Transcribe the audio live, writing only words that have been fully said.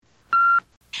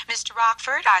Mr.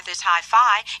 Rockford, Arthur's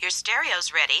Hi-Fi. Your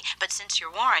stereo's ready, but since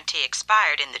your warranty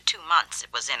expired in the 2 months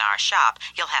it was in our shop,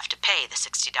 you'll have to pay the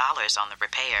 $60 on the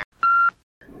repair.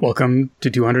 Welcome to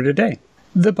 200 a Day,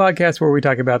 the podcast where we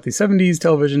talk about the 70s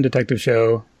television detective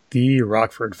show, The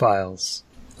Rockford Files.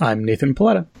 I'm Nathan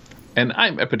Paletta. And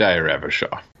I'm Epidiah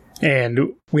Ravishaw.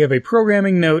 And we have a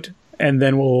programming note, and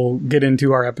then we'll get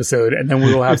into our episode, and then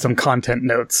we will have some content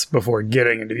notes before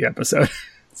getting into the episode.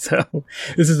 So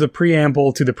this is a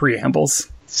preamble to the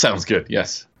preambles. Sounds good,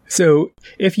 yes. So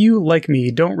if you, like me,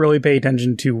 don't really pay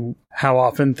attention to how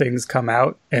often things come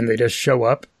out and they just show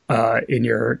up in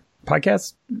your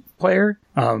podcast player,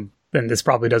 then this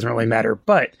probably doesn't really matter.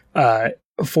 But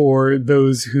for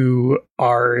those who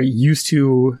are used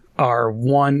to our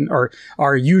one or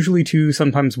are usually two,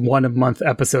 sometimes one a month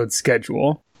episode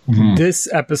schedule,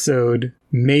 this episode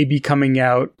may be coming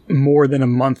out more than a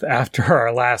month after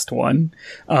our last one.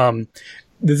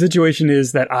 The situation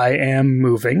is that I am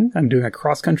moving. I'm doing a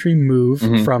cross-country move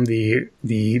from the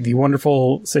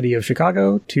wonderful city of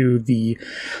Chicago to the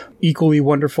equally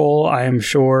wonderful, I am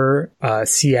sure,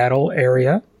 Seattle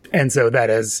area. And so that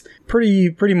has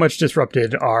pretty much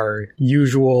disrupted our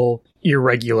usual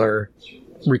irregular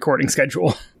recording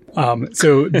schedule.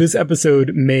 So this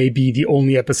episode may be the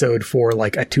only episode for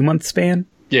like a 2-month span.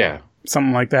 Yeah.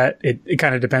 Something like that. It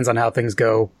kind of depends on how things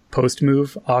go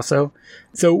post-move also.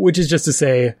 So, which is just to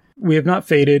say, we have not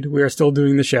faded. We are still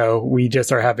doing the show. We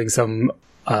just are having some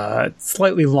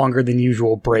slightly longer than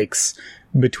usual breaks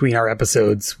between our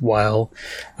episodes while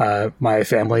my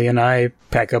family and I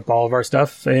pack up all of our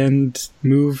stuff and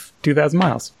move 2,000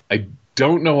 miles. I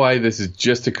don't know why this is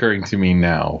just occurring to me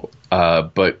now,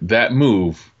 but that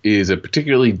move is a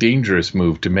particularly dangerous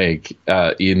move to make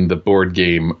in the board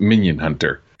game Minion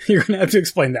Hunter. You're going to have to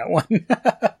explain that one.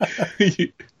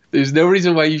 There's no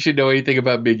reason why you should know anything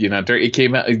about Minion Hunter. It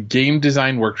came out, a Game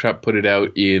Design Workshop put it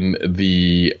out in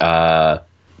the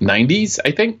 90s,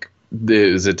 I think.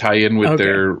 There's a tie-in with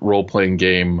their role-playing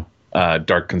game,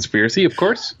 Dark Conspiracy, of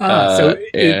course. So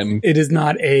it is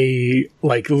not a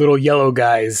like little yellow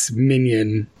guy's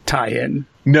Minion tie-in.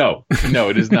 No,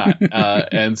 it is not.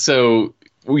 And so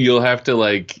you'll have to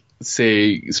like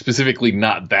say specifically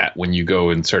not that when you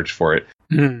go and search for it.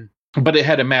 But it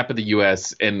had a map of the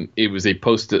U.S. and it was a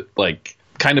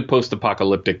kind of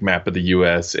post-apocalyptic map of the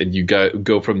U.S. and you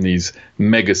go from these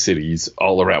mega cities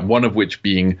all around. One of which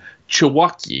being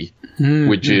Chilwaukee,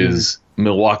 which is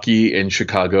Milwaukee and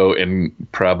Chicago and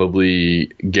probably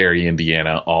Gary,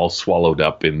 Indiana, all swallowed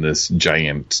up in this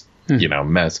giant,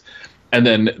 mess. And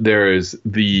then there's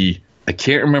I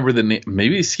can't remember the name.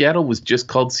 Maybe Seattle was just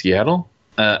called Seattle.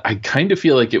 I kind of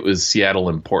feel like it was Seattle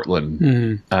and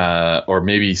Portland, or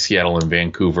maybe Seattle and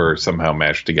Vancouver somehow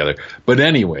mashed together. But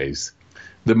anyways,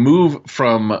 the move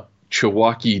from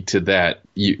Chilwaukee to that,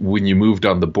 when you moved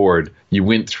on the board, you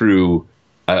went through,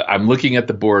 I'm looking at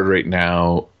the board right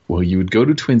now. Well, you would go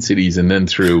to Twin Cities and then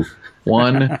through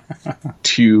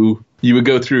you would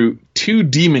go through 2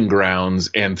 Demon Grounds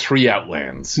and 3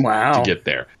 Outlands to get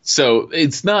there. So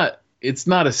it's not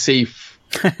a safe,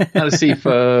 not a safe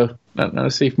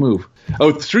move.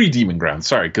 Oh, 3 Demon Grounds.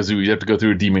 Sorry, because we have to go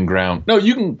through a Demon Ground. No,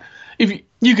 you can, if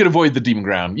you can avoid the Demon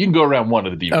Ground, you can go around one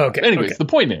of the Demon Grounds. Anyways, the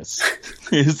point is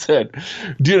that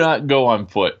do not go on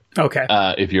foot. Okay.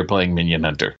 If you're playing Minion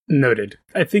Hunter. Noted.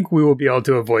 I think we will be able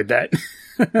to avoid that.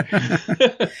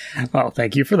 Well,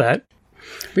 thank you for that.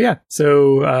 But yeah,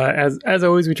 so as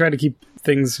always, we try to keep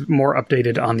things more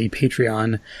updated on the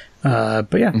Patreon.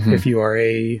 But yeah, if you are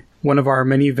one of our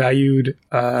many valued,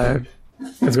 I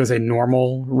was going to say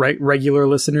normal, regular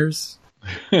listeners,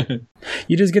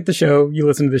 you just get the show, you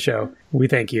listen to the show. We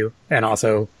thank you. And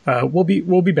also, we'll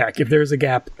be back. If there's a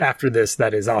gap after this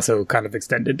that is also kind of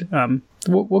extended,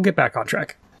 we'll get back on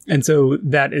track. And so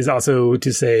that is also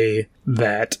to say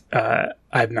that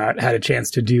I've not had a chance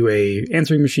to do a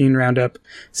answering machine roundup.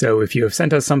 So if you have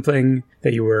sent us something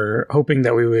that you were hoping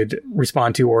that we would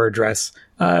respond to or address,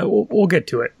 we'll get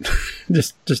to it.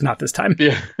 just not this time.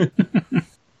 Yeah.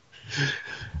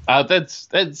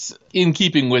 That's in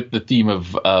keeping with the theme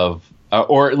of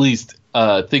or at least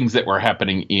things that were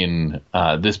happening in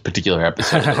this particular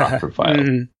episode of the Rockford Files.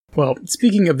 Well,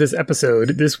 speaking of this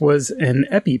episode, this was an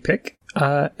Epi pick.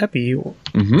 Epi,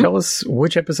 tell us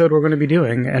which episode we're going to be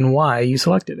doing and why you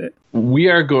selected it. We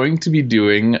are going to be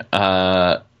doing,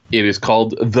 it is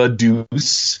called The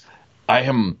Deuce. I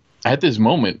am, at this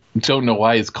moment, don't know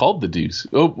why it's called The Deuce.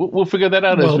 Oh, we'll figure that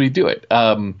out as we do it.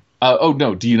 Oh,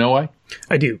 no, do you know why?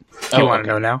 I do. Do you want to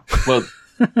know now? Well,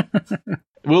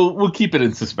 we'll keep it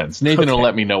in suspense. Nathan will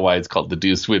let me know why it's called The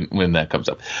Deuce when that comes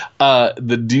up.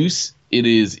 The Deuce, it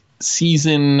is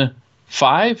season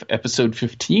 5, episode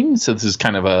 15. So this is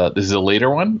kind of a later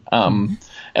one.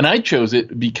 And I chose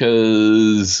it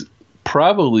because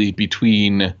probably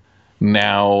between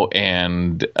now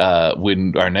and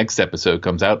when our next episode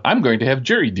comes out, I'm going to have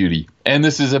jury duty. And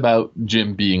this is about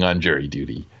Jim being on jury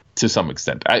duty to some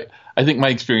extent. I think my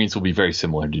experience will be very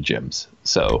similar to Jim's.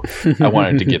 So I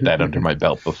wanted to get that under my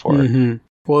belt before. Mm-hmm.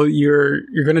 Well, you're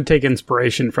going to take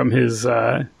inspiration from his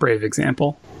brave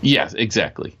example. Yes,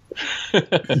 exactly.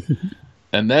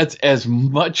 And that's as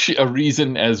much a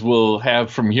reason as we'll have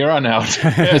from here on out,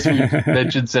 as we've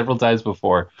mentioned several times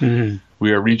before. Mm-hmm.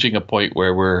 We are reaching a point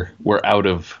where we're out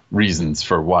of reasons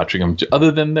for watching them,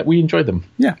 other than that we enjoy them.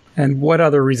 Yeah, and what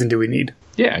other reason do we need?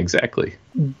 Yeah, exactly.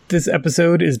 This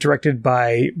episode is directed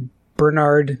by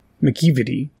Bernard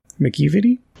McEvedy.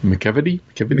 McEvedy?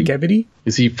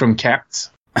 Is he from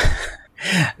Cats?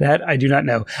 That I do not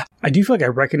know. I do feel like I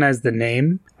recognize the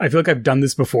name. I feel like I've done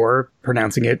this before,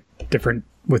 pronouncing it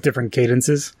with different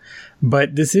cadences.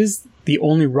 But this is the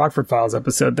only Rockford Files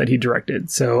episode that he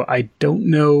directed, so I don't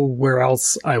know where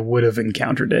else I would have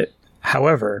encountered it.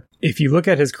 However, if you look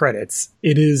at his credits,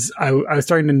 it is... I was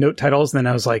starting to note titles, and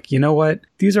then I was like, you know what?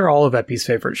 These are all of Epi's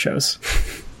favorite shows.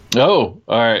 Oh,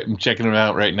 all right. I'm checking them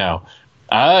out right now.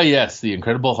 Ah, yes. The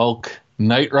Incredible Hulk,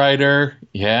 Knight Rider.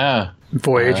 Yeah.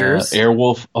 Voyagers.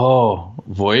 Airwolf. Oh,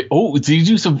 did you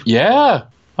do some? Yeah.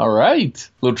 All right.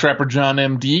 Little Trapper John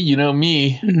MD. You know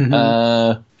me.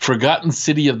 Mm-hmm. Forgotten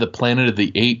City of the Planet of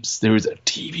the Apes. There was a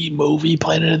TV movie,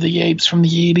 Planet of the Apes, from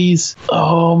the 80s.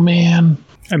 Oh, man.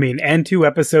 I mean, and 2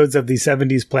 episodes of the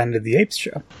 70s Planet of the Apes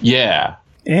show. Yeah.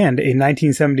 And a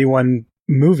 1971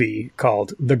 movie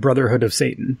called The Brotherhood of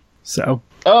Satan. So,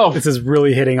 this is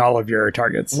really hitting all of your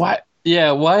targets. Why?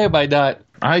 Yeah, why am I not?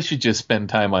 I should just spend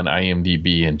time on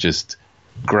IMDb and just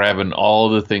grabbing all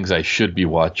the things I should be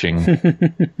watching.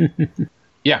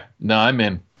 Yeah, no, I'm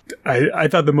in. I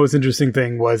thought the most interesting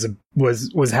thing was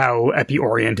how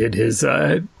Epi-oriented his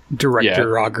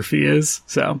directorography is.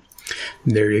 So,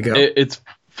 there you go. It's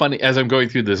funny, as I'm going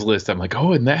through this list, I'm like,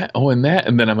 and that,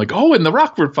 and then I'm like, and the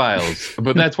Rockford Files.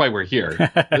 But that's why we're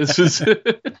here. This is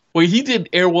well, he did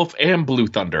Airwolf and Blue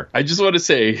Thunder. I just want to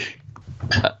say,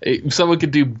 if someone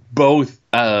could do both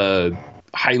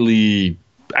highly...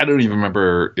 I don't even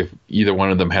remember if either one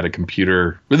of them had a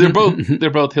computer, but they're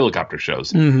both helicopter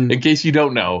shows. Mm-hmm. In case you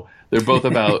don't know, they're both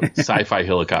about sci-fi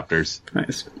helicopters.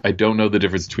 Nice. I don't know the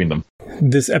difference between them.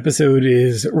 This episode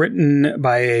is written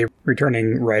by a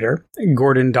returning writer,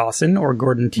 Gordon Dawson, or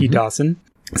Gordon T. Mm-hmm. Dawson.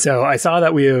 So I saw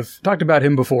that we have talked about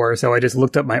him before, so I just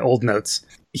looked up my old notes.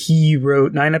 He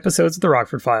wrote 9 episodes of the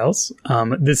Rockford Files.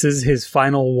 This is his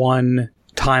final one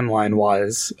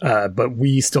timeline-wise, but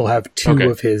we still have 2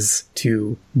 of his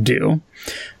to do.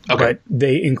 Okay. But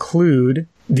they include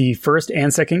the first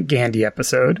and second Gandhi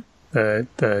episode,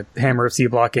 the Hammer of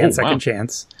C-Block and Second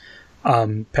Chance,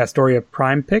 Pastoria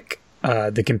Prime Pick,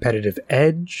 The Competitive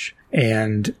Edge,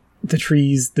 and The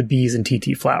Trees, the Bees, and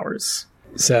TT Flowers.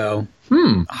 So,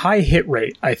 high hit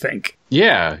rate, I think.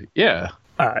 Yeah.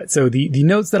 So the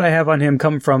notes that I have on him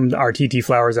come from our TT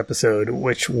Flowers episode,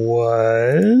 which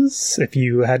was, if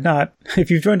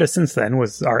you've joined us since then,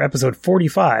 was our episode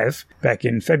 45 back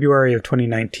in February of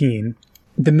 2019.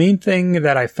 The main thing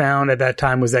that I found at that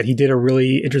time was that he did a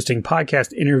really interesting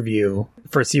podcast interview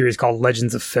for a series called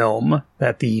Legends of Film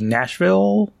that the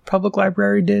Nashville Public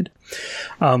Library did.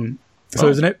 So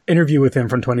there's an interview with him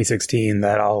from 2016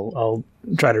 that I'll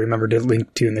try to remember to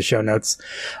link to in the show notes.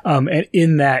 And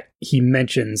in that, he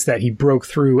mentions that he broke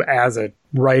through as a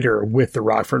writer with the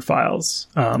Rockford Files.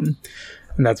 And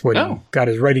that's when he got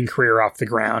his writing career off the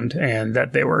ground, and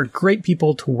that they were great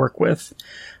people to work with.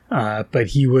 But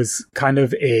he was kind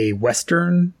of a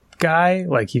Western guy.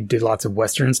 Like, he did lots of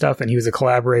Western stuff, and he was a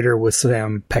collaborator with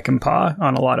Sam Peckinpah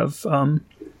on a lot of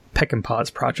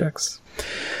Peckinpah's projects.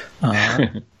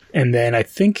 And then I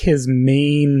think his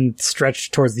main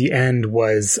stretch towards the end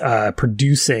was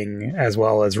producing as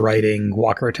well as writing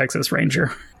Walker, Texas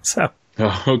Ranger. So,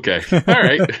 okay, all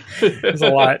right. There's a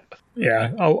lot.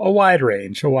 Yeah, a wide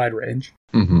range.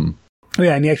 Mm-hmm.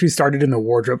 Yeah, and he actually started in the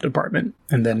wardrobe department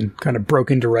and then kind of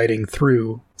broke into writing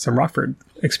through some Rockford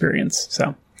experience.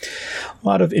 So, a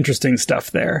lot of interesting stuff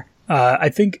there. I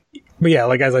think, but yeah,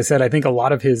 like as I said, I think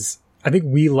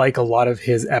we like a lot of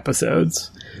his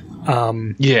episodes.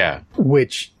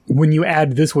 Which, when you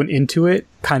add this one into it,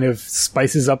 kind of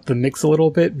spices up the mix a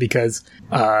little bit, because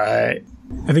I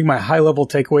think my high-level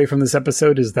takeaway from this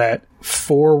episode is that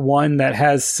for one that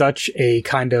has such a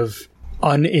kind of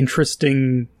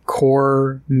uninteresting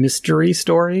core mystery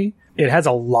story, it has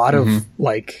a lot of,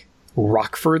 like,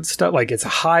 Rockford stuff. Like, it's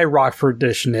high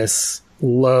Rockfordishness,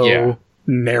 low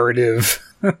narrative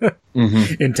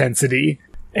intensity.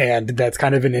 And that's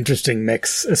kind of an interesting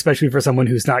mix, especially for someone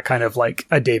who's not kind of like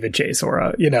a David Chase or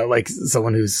a, like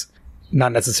someone who's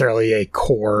not necessarily a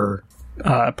core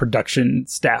production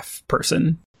staff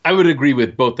person. I would agree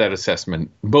with both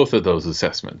of those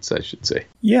assessments, I should say.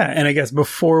 Yeah, and I guess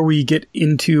before we get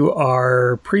into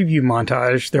our preview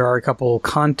montage, there are a couple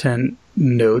content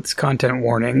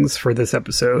warnings for this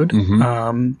episode.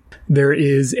 There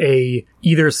is a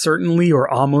either certainly or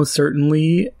almost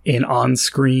certainly an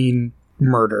on-screen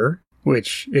murder,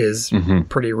 which is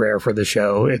pretty rare for the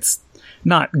show. It's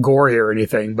not gory or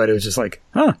anything, but it was just like,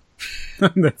 we're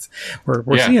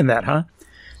seeing that, huh?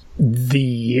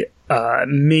 The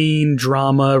main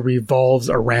drama revolves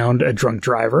around a drunk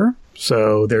driver,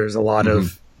 so there's a lot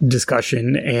of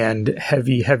discussion and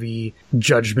heavy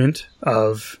judgment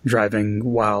of driving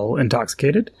while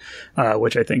intoxicated,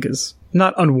 which I think is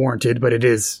not unwarranted, but it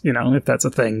is, if that's a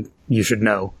thing, you should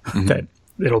know that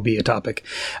it'll be a topic.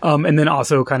 And then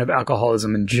also kind of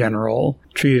alcoholism in general,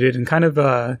 treated in kind of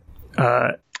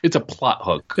it's a plot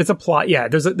hook. It's a plot. Yeah.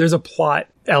 There's a plot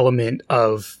element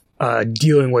of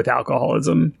dealing with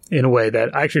alcoholism in a way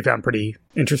that I actually found pretty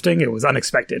interesting. It was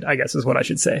unexpected, I guess is what I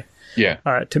should say. Yeah.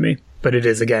 To me, but it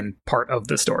is again part of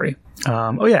the story.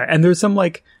 And there's some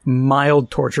like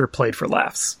mild torture played for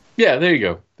laughs. Yeah. There you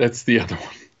go. That's the other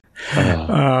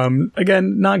one.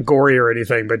 Again, not gory or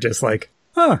anything, but just like,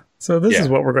 so this is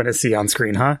what we're going to see on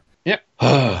screen, huh? Yep.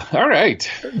 All right.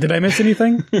 Did I miss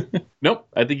anything? Nope.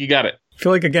 I think you got it. I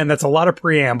feel like, again, that's a lot of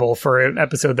preamble for an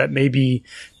episode that maybe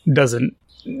doesn't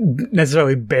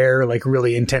necessarily bear like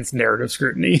really intense narrative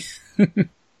scrutiny.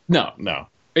 No.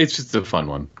 It's just a fun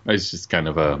one. It's just kind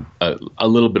of a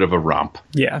little bit of a romp.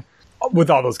 Yeah. With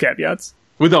all those caveats.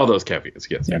 With all those caveats,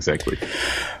 yes, exactly.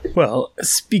 Well,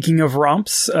 speaking of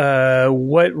romps,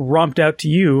 what romped out to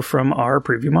you from our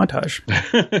preview montage?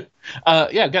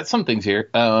 I've got some things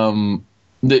here.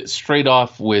 That straight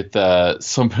off with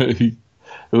somebody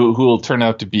who will turn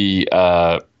out to be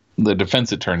the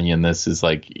defense attorney in this is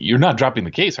like, you're not dropping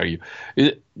the case, are you?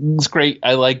 It's great.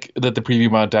 I like that the preview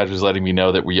montage was letting me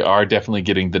know that we are definitely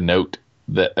getting the note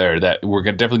that we're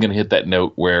definitely going to hit that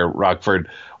note where Rockford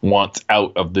wants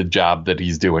out of the job that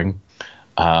he's doing.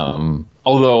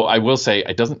 Although I will say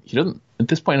he doesn't at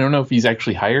this point. I don't know if he's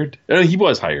actually hired. He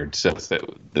was hired, so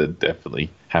that definitely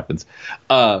happens.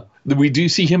 We do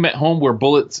see him at home where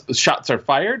shots are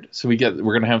fired. So we're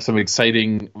going to have some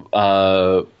exciting,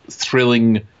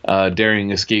 thrilling,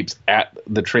 daring escapes at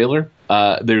the trailer.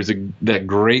 There's that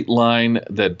great line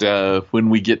that when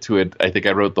we get to it, I think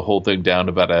I wrote the whole thing down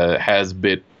about a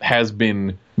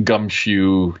has-been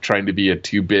gumshoe trying to be a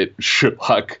 2-bit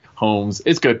Sherlock Holmes.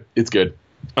 It's good.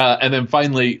 And then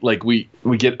finally, like we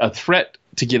get a threat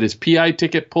to get his PI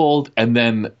ticket pulled, and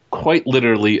then quite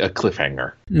literally a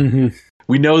cliffhanger.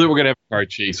 We know that we're going to have a car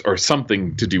chase or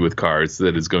something to do with cars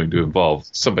that is going to involve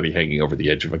somebody hanging over the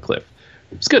edge of a cliff.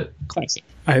 It's good. Classic.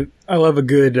 I love a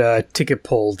good ticket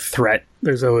pulled threat.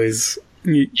 There's always,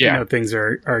 you know, things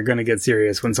are going to get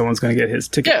serious when someone's going to get his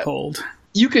ticket pulled.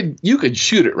 You could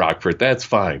shoot at Rockford. That's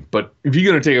fine. But if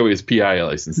you're going to take away his PI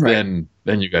license, then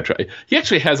you got to try. He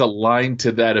actually has a line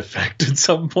to that effect at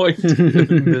some point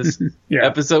in this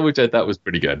episode, which I thought was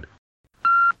pretty good.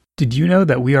 Did you know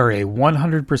that we are a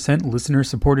 100%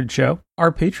 listener-supported show?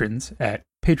 Our patrons at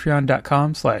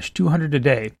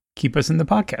patreon.com/200aday keep us in the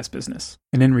podcast business,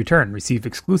 and in return receive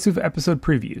exclusive episode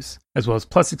previews, as well as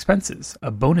Plus Expenses, a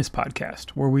bonus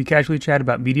podcast where we casually chat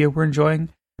about media we're enjoying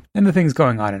and the things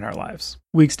going on in our lives.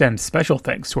 We extend special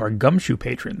thanks to our Gumshoe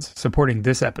patrons supporting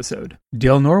this episode.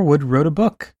 Dale Norwood wrote a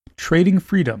book, Trading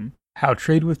Freedom: How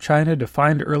Trade with China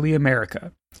Defined Early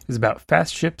America. Is about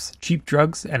fast ships, cheap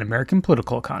drugs, and American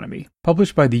political economy.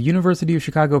 Published by the University of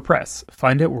Chicago Press.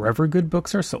 Find it wherever good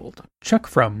books are sold. Chuck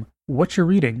from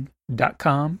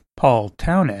whatchoureading.com. Paul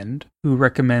Townend, who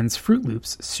recommends Fruit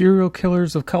Loops Serial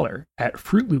Killers of Color at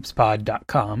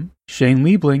fruitloopspod.com. Shane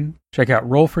Liebling, check out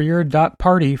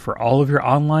rollforyour.party for all of your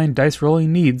online dice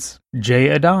rolling needs. Jay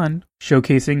Adon,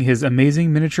 showcasing his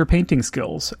amazing miniature painting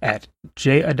skills at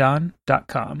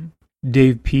jadon.com.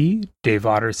 Dave P., Dave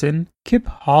Otterson, Kip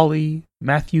Hawley,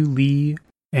 Matthew Lee,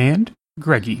 and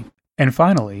Greggy. And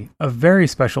finally, a very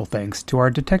special thanks to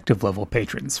our detective level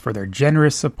patrons for their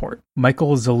generous support.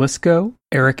 Michael Zalisco,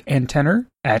 Eric Antenner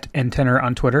at Antenner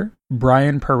on Twitter,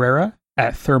 Brian Pereira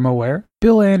at Thermoware,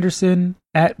 Bill Anderson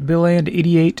at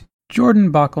BillAnd88,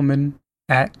 Jordan Bockelman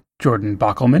at Jordan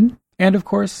Bockelman, and of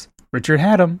course, Richard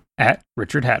Haddam at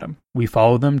Richard Haddam. We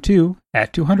follow them too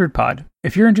at 200pod.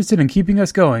 If you're interested in keeping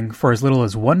us going for as little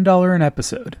as $1 an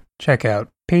episode, check out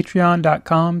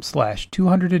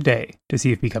patreon.com/200aday to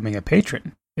see if becoming a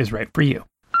patron is right for you.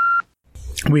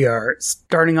 We are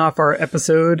starting off our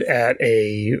episode at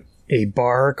a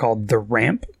bar called The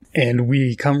Ramp, and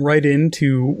we come right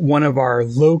into one of our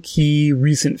low-key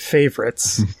recent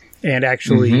favorites, and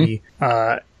actually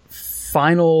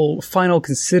final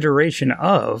consideration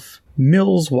of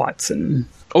Mills Watson.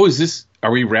 Oh,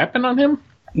 are we rapping on him?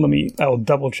 I'll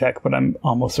double check, but I'm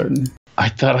almost certain. I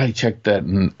thought I checked that.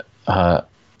 And,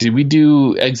 did we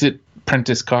do Exit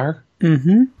Prentice Carr?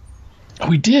 Mm-hmm. Oh,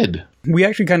 we did. We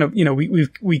actually kind of,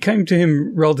 we came to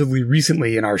him relatively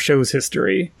recently in our show's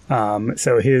history.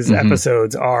 So his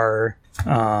episodes are,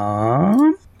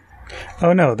 oh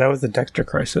no, that was the Dexter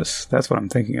Crisis. That's what I'm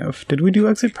thinking of. Did we do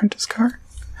Exit Prentice Carr?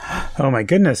 Oh my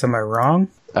goodness, am I wrong?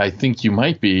 I think you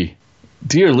might be.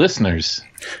 Dear listeners.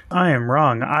 I am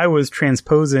wrong. I was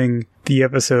transposing the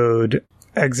episode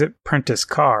Exit Prentice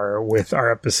Carr with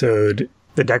our episode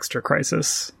The Dexter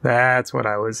Crisis. That's what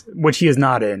which he is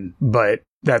not in, but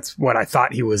that's what I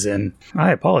thought he was in.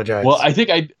 I apologize. Well, I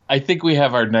think we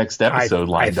have our next episode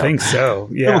lined up. I think so,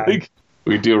 yeah.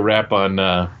 We do a wrap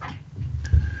on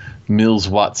Mills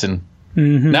Watson.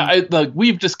 Mm-hmm. Now,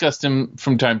 we've discussed him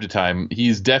from time to time.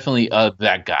 He's definitely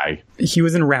that guy. He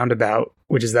was in Roundabout,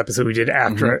 which is the episode we did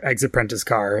after Exit Prentice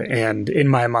Carr. And in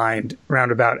my mind,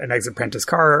 Roundabout and Exit Prentice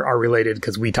Carr are related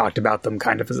because we talked about them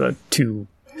kind of as a two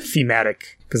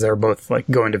thematic, because they're both like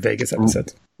going to Vegas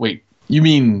episodes. Wait, you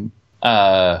mean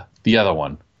the other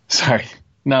one? Sorry.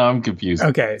 No, I'm confused.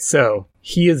 Okay, so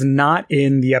he is not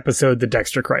in the episode The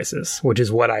Dexter Crisis, which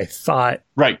is what I thought.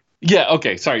 Right. Yeah,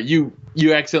 okay, sorry. You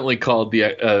accidentally called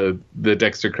the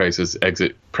Dexter Crisis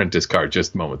Exit Prentice Carr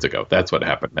just moments ago. That's what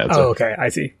happened. Okay, I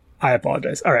see. I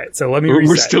apologize. All right, so let me reset.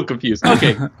 We're still confused.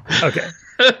 Okay. Okay.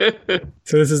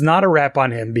 So this is not a wrap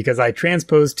on him because I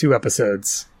transposed 2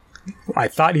 episodes. I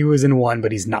thought he was in one,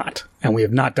 but he's not. And we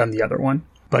have not done the other one.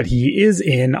 But he is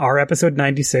in our episode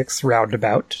 96,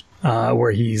 Roundabout,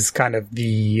 where he's kind of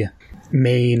the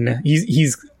main...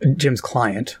 He's Jim's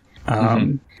client.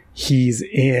 He's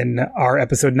in our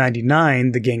episode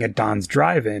 99, The Gang at Don's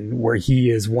Drive-In, where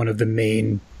he is one of the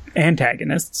main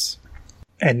antagonists.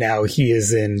 And now he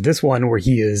is in this one where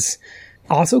he is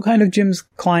also kind of Jim's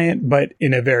client, but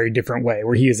in a very different way,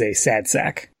 where he is a sad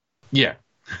sack. Yeah.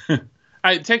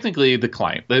 Technically the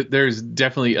client. There's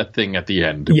definitely a thing at the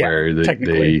end where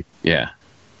they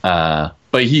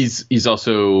but he's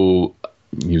also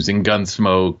using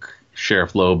Gunsmoke,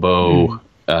 Sheriff Lobo,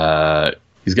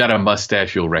 he's got a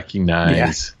mustache you'll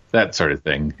recognize, that sort of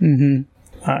thing.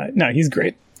 No, he's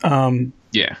great.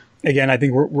 Yeah. Again, I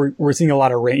think we're seeing a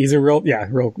lot of range. He's a real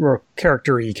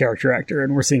character actor,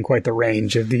 and we're seeing quite the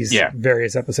range of these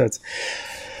various episodes.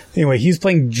 Anyway, he's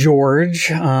playing George,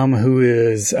 who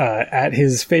is at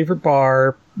his favorite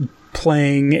bar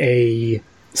playing a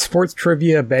sports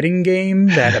trivia betting game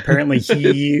that apparently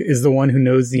he is the one who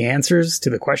knows the answers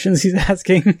to the questions he's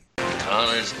asking.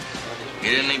 Connors, he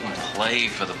didn't even play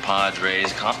for the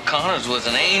Padres. Connors was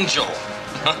an angel.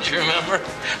 Don't you remember?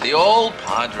 The old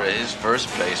Padres first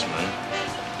baseman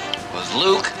was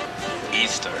Luke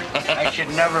Easter. I should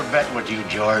never bet with you,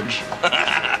 George.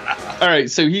 All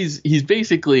right, so he's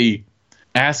basically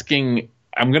asking,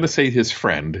 I'm going to say his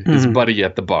friend, his buddy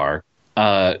at the bar,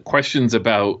 questions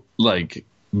about like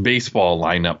baseball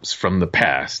lineups from the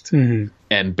past and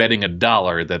betting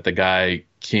 $1 that the guy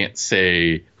can't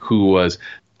say who was.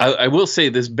 I will say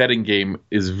this betting game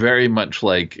is very much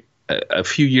like a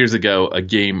few years ago, a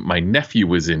game my nephew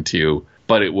was into,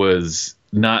 but it was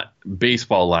not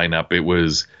baseball lineup. It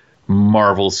was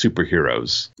Marvel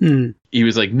superheroes. He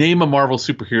was like, name a Marvel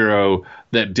superhero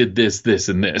that did this, this,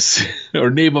 and this. Or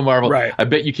name a Marvel. Right. I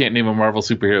bet you can't name a Marvel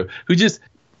superhero who just,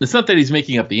 it's not that he's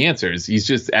making up the answers. He's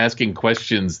just asking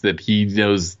questions that he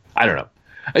knows. I don't know.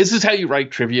 This is how you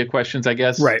write trivia questions, I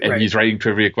guess. Right. And he's writing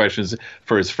trivia questions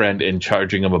for his friend and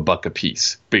charging him $1 a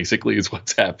piece, basically, is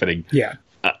what's happening. Yeah.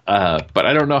 But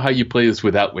I don't know how you play this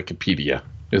without Wikipedia,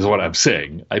 is what I'm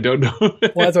saying. I don't know. Well,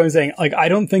 that's what I'm saying. Like, I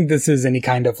don't think this is any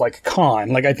kind of like con.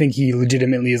 Like, I think he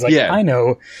legitimately is like, I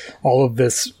know all of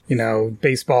this,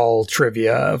 baseball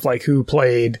trivia of like who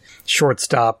played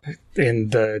shortstop in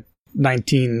the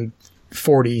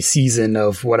 1940 season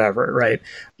of whatever, right?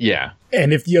 Yeah.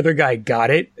 And if the other guy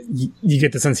got it, you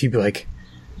get the sense he'd be like,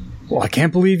 well, I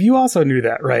can't believe you also knew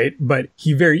that, right? But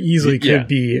he very easily could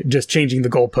be just changing the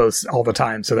goalposts all the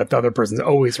time so that the other person's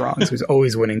always wrong. So he's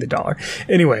always winning the $1.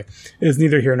 Anyway, it's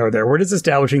neither here nor there. We're just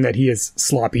establishing that he is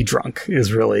sloppy drunk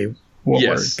is really what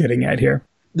we're getting at here.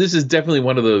 This is definitely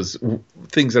one of those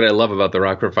things that I love about the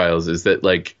Rockford Files is that,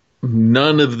 like,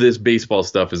 none of this baseball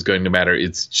stuff is going to matter.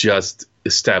 It's just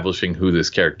establishing who this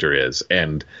character is.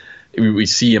 And we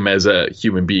see him as a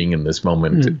human being in this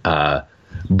moment,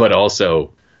 but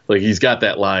also Like, he's got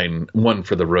that line, one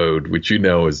for the road, which you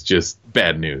know is just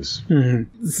bad news.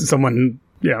 Mm-hmm. Someone,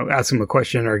 asks him a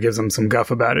question or gives him some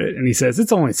guff about it, and he says,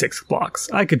 it's only 6 blocks.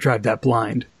 I could drive that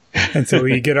blind. And so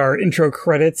we get our intro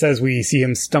credits as we see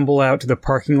him stumble out to the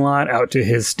parking lot, out to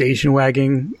his station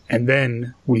wagon, and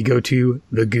then we go to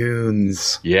the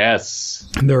goons. Yes.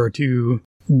 There are 2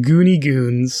 goony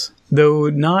goons, though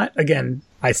not, again,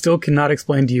 I still cannot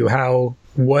explain to you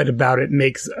what about it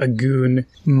makes a goon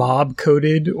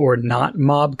mob-coded or not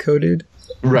mob-coded.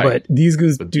 Right. But these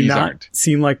goons do not aren't.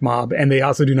 seem like mob, and they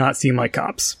also do not seem like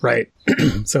cops, right?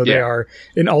 So they are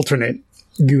an alternate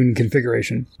goon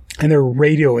configuration. And they're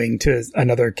radioing to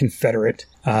another Confederate,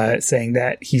 saying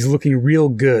that he's looking real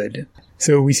good.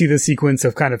 So we see the sequence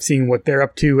of kind of seeing what they're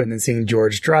up to and then seeing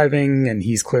George driving, and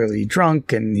he's clearly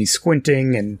drunk and he's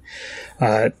squinting and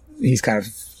he's kind of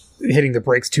hitting the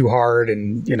brakes too hard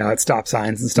and, at stop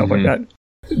signs and stuff like that.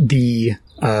 The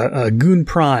Goon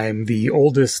Prime, the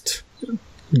oldest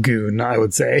goon, I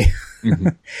would say,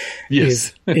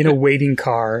 is in a waiting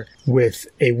car with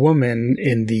a woman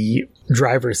in the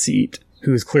driver's seat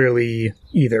who's clearly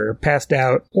either passed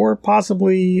out or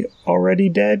possibly already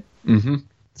dead. Mm-hmm.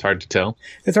 It's hard to tell.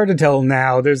 It's hard to tell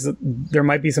now. There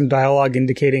might be some dialogue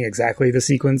indicating exactly the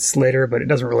sequence later, but it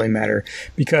doesn't really matter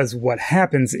because what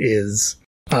happens is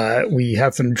we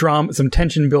have some drama, some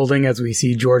tension building as we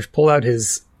see George pull out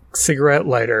his cigarette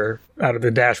lighter out of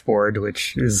the dashboard,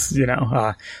 which is,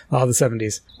 the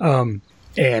 70s,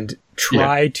 and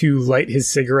try to light his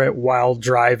cigarette while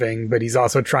driving, but he's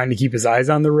also trying to keep his eyes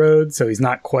on the road, so he's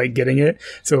not quite getting it.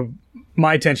 So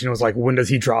my attention was like, when does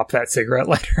he drop that cigarette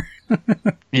lighter?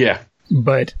 Yeah.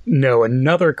 But no,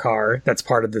 another car that's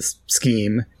part of this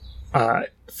scheme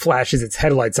flashes its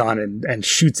headlights on and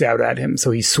shoots out at him.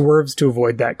 So he swerves to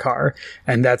avoid that car.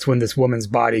 And that's when this woman's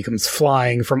body comes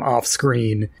flying from off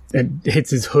screen and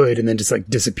hits his hood and then just like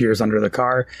disappears under the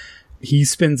car. He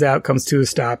spins out, comes to a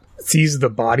stop, sees the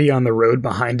body on the road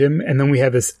behind him. And then we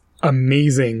have this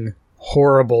amazing,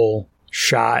 horrible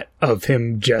shot of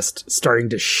him just starting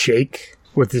to shake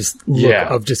with this look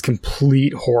of just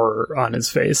complete horror on his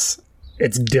face.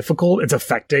 It's difficult. It's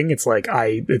affecting. It's like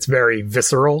it's very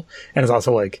visceral, and it's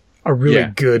also like a really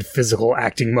good physical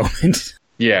acting moment.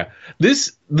 Yeah,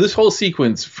 this whole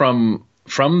sequence from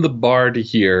the bar to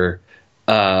here,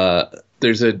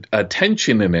 there's a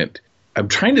tension in it. I'm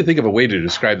trying to think of a way to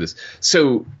describe this.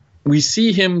 So we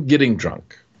see him getting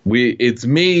drunk. It's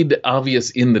made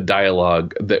obvious in the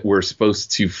dialogue that we're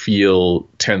supposed to feel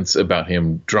tense about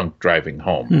him drunk driving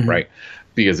home, right?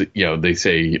 Because, they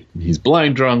say he's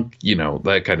blind drunk,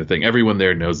 that kind of thing. Everyone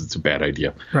there knows it's a bad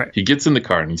idea. Right. He gets in the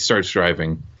car and he starts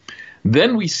driving.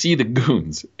 Then we see the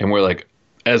goons and we're like,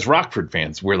 as Rockford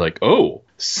fans, we're like, oh,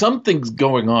 something's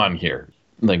going on here.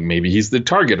 Like maybe he's the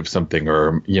target of something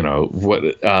or, what.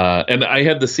 And I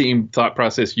had the same thought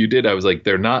process you did. I was like,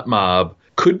 they're not mob.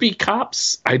 Could be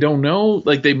cops. I don't know.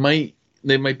 Like they might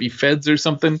be feds or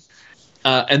something.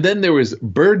 And then there was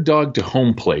Bird Dog to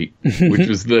Home Plate, which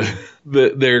was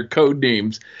their code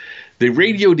names. They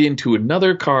radioed into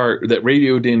another car that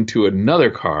radioed into another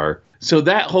car. So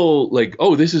that whole like,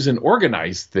 oh, this is an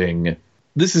organized thing.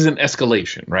 This is an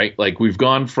escalation, right? Like we've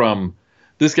gone from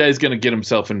this guy's going to get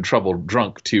himself in trouble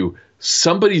drunk to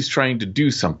somebody's trying to do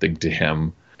something to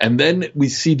him. And then we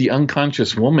see the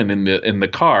unconscious woman in the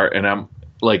car. And I'm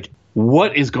like,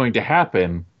 what is going to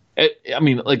happen? I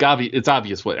mean, like, it's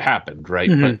obvious what happened, right?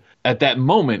 But at that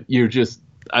moment,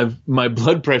 my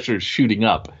blood pressure is shooting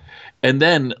up. And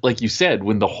then, like you said,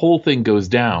 when the whole thing goes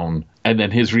down and then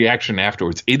his reaction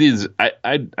afterwards, it is,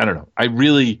 I don't know.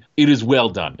 It is well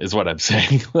done is what I'm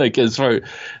saying. Like, as far,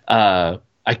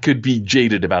 I could be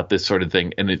jaded about this sort of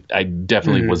thing. And I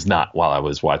definitely was not while I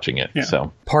was watching it. Yeah.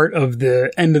 So part of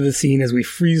the end of the scene is we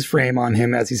freeze frame on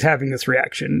him as he's having this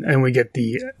reaction and we get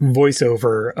the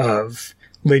voiceover of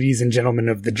ladies and gentlemen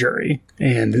of the jury,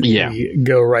 and we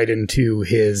go right into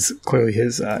his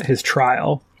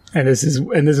trial, and this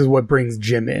is what brings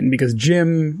Jim in, because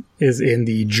Jim is in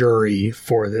the jury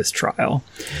for this trial.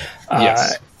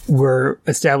 We're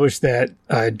established that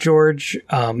George,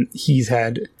 he's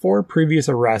had 4 previous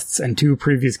arrests and 2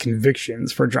 previous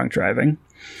convictions for drunk driving.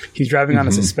 He's driving on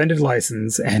a suspended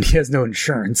license, and he has no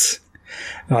insurance.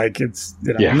 Like, it's,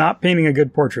 I'm not painting a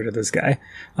good portrait of this guy.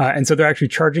 And so they're actually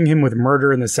charging him with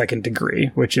murder in the 2nd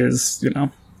degree, which is,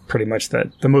 pretty much the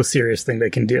most serious thing they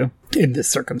can do in this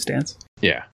circumstance.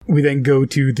 Yeah. We then go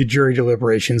to the jury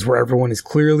deliberations where everyone is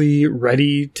clearly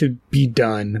ready to be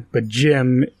done, but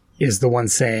Jim is the one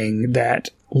saying that,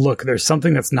 look, there's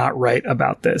something that's not right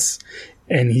about this.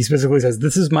 And he specifically says,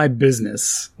 this is my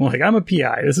business. Like, I'm a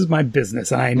PI. This is my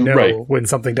business. And I know when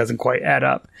something doesn't quite add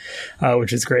up,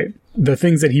 which is great. The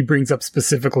things that he brings up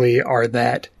specifically are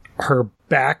that her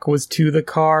back was to the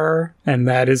car. And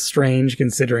that is strange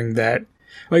considering that,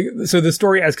 like, so the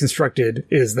story as constructed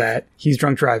is that he's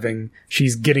drunk driving.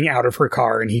 She's getting out of her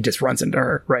car and he just runs into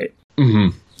her. Right.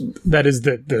 Mm-hmm. That is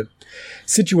the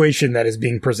situation that is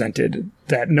being presented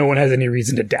that no one has any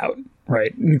reason to doubt,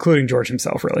 right? Including George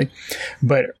himself, really.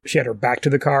 But she had her back to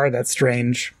the car. That's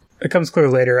strange. It comes clear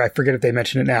later. I forget if they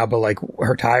mention it now, but like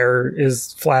her tire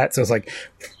is flat. So it's like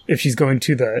if she's going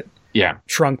to the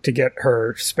trunk to get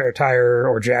her spare tire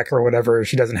or jack or whatever,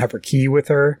 she doesn't have her key with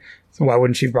her. So why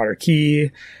wouldn't she have brought her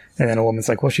key? And then a woman's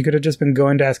like, well, she could have just been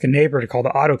going to ask a neighbor to call the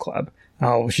auto club.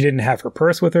 Oh, she didn't have her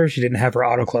purse with her. She didn't have her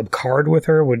auto club card with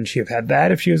her. Wouldn't she have had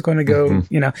that if she was going to go,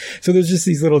 you know? So there's just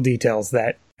these little details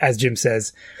that, as Jim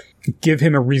says, give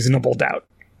him a reasonable doubt.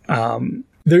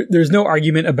 There's no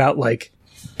argument about like,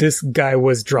 this guy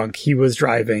was drunk. He was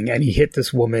driving and he hit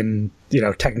this woman, you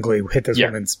know, technically hit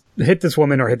this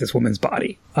woman or hit this woman's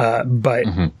body. But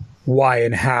why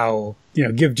and how, you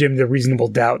know, give Jim the reasonable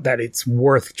doubt that it's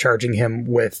worth charging him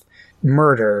with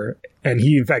murder. And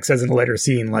he, in fact, says in a later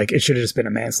scene, like, it should have just been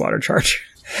a manslaughter charge.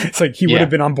 It's like he would have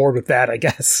been on board with that, I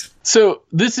guess. So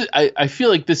this is, I feel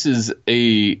like this is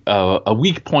a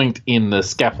weak point in the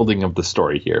scaffolding of the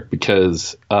story here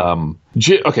because, so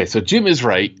Jim is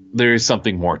right. There is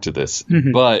something more to this,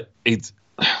 but he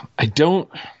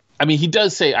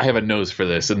does say, I have a nose for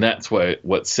this, and that's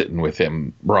what's sitting with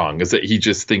him wrong, is that he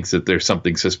just thinks that there's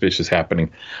something suspicious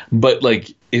happening. But,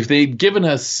 like, if they'd given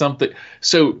us something...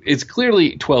 So, it's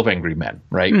clearly 12 Angry Men,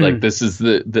 right? Like, this is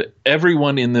the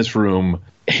everyone in this room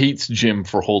hates Jim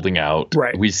for holding out.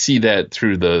 Right. We see that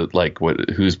through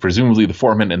who's presumably the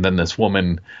foreman, and then this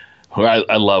woman, who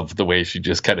I love the way she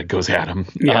just kind of goes at him.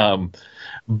 Yeah.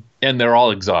 And they're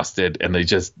all exhausted, and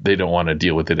they don't want to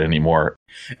deal with it anymore.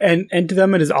 And to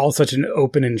them, it is all such an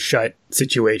open and shut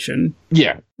situation.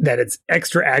 Yeah. That it's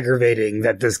extra aggravating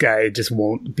that this guy just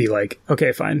won't be like,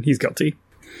 okay, fine, he's guilty.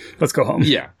 Let's go home.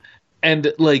 Yeah.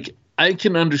 And, like, I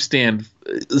can understand.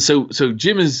 So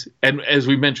Jim is, and as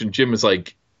we mentioned, Jim is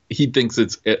like, he thinks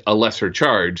it's a lesser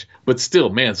charge, but still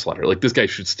manslaughter. Like, this guy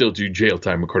should still do jail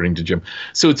time, according to Jim.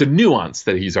 So it's a nuance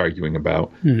that he's arguing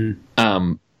about.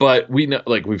 But we know,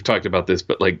 like, we've talked about this,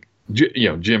 but, like,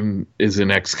 Jim is an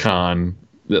ex-con.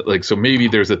 Like, so maybe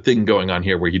there's a thing going on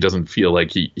here where he doesn't feel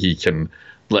like he can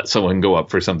let someone go up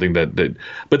for something that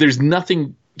but there's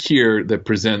nothing here that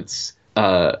presents,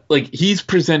 like, he's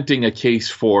presenting a case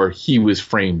for he was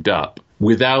framed up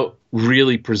without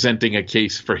really presenting a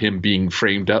case for him being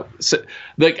framed up. So,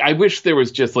 like, I wish there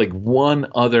was just, like, one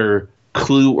other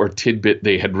clue or tidbit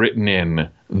they had written in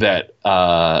that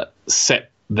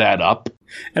set that up.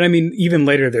 And I mean, even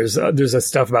later, there's a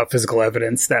stuff about physical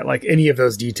evidence that, like, any of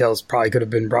those details probably could have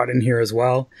been brought in here as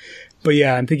well. But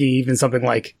yeah, I'm thinking even something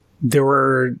like there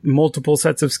were multiple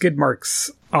sets of skid marks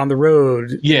on the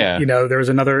road. Yeah. You know, there was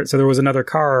another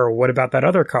car. What about that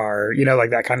other car? You know, like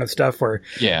that kind of stuff where,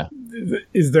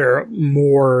 is there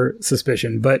more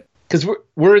suspicion? But because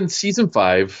we're in season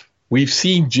 5. We've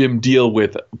seen Jim deal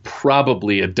with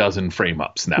probably a dozen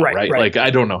frame-ups now, right? Like, I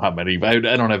don't know how many. I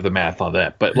don't have the math on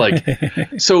that. But, like,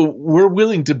 so we're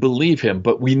willing to believe him,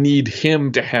 but we need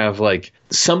him to have, like,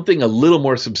 something a little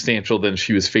more substantial than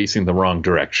she was facing the wrong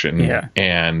direction. Yeah.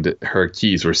 And her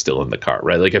keys were still in the car,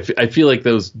 right? Like, I feel like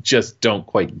those just don't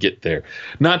quite get there.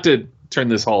 Not to turn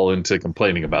this all into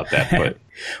complaining about that, but...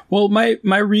 Well,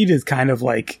 my read is kind of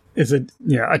like, is a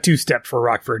two-step for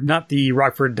Rockford. Not the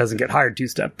Rockford doesn't get hired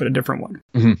two-step, but a different one.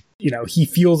 Mm-hmm. You know, he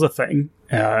feels a thing.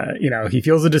 He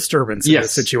feels a disturbance in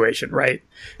this situation, right?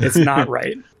 It's not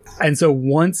right. And so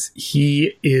once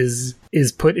he is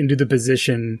put into the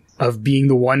position of being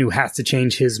the one who has to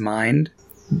change his mind,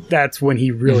 that's when he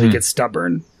really gets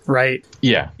stubborn, right?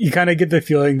 Yeah. You kind of get the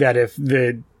feeling that if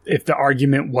the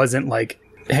argument wasn't like,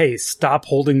 hey, stop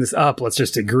holding this up, let's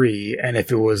just agree. And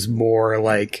if it was more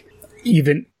like,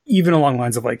 even along the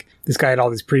lines of like, this guy had all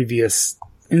these previous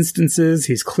instances,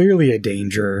 he's clearly a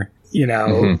danger, you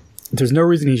know, there's no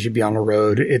reason he should be on the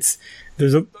road. It's a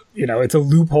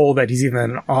loophole that he's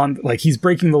even on, like, he's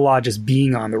breaking the law just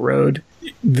being on the road.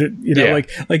 Like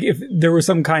if there was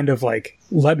some kind of like,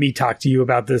 let me talk to you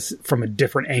about this from a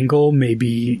different angle,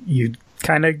 maybe you'd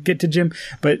kind of get to Jim.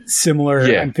 But similar,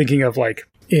 I'm thinking of like,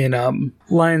 in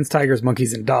Lions, Tigers,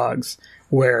 Monkeys, and Dogs,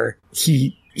 where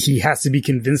he has to be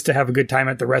convinced to have a good time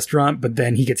at the restaurant, but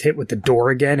then he gets hit with the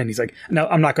door again, and he's like, no,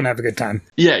 I'm not going to have a good time.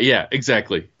 Yeah,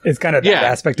 exactly. It's kind of that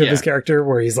aspect of his character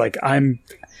where he's like,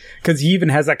 because he even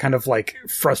has that kind of like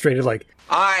frustrated, like,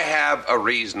 I have a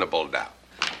reasonable doubt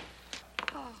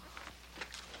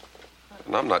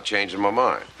and I'm not changing my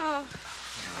mind.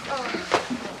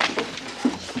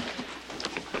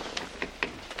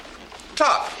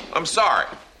 Tough. I'm sorry.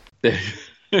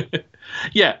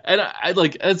 Yeah, and I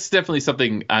like that's definitely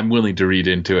something I'm willing to read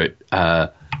into it.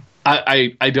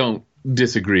 I don't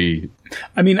disagree.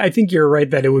 I mean, I think you're right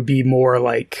that it would be more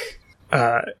like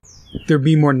there'd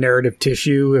be more narrative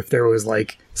tissue if there was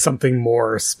like something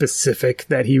more specific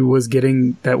that he was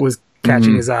getting that was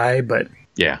catching his eye. But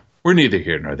yeah, we're neither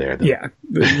here nor there, though. Yeah,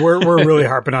 we're really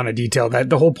harping on a detail that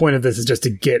the whole point of this is just to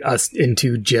get us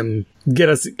into Jim,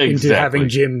 into having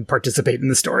Jim participate in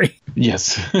the story.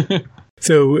 Yes.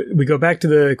 So we go back to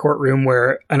the courtroom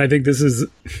where, and I think this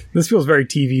feels very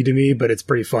TV to me, but it's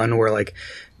pretty fun where like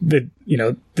the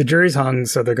jury's hung.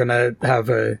 So they're going to have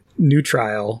a new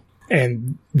trial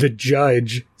and the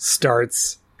judge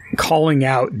starts calling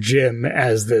out Jim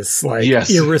as this like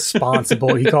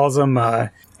irresponsible, he calls him,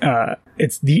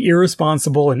 it's the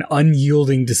irresponsible and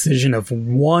unyielding decision of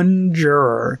one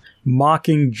juror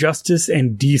mocking justice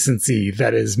and decency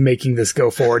that is making this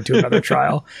go forward to another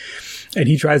trial. And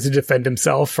he tries to defend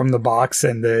himself from the box,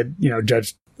 and the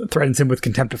judge threatens him with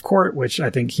contempt of court, which I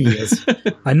think he has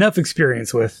enough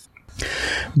experience with.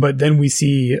 But then we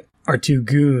see our two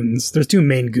goons. There's two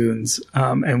main goons,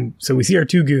 and so we see our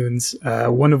two goons.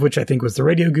 One of which I think was the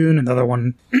radio goon, and the other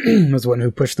one was the one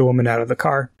who pushed the woman out of the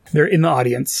car. They're in the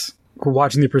audience,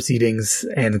 watching the proceedings,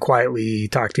 and quietly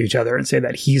talk to each other and say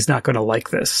that he's not going to like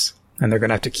this, and they're going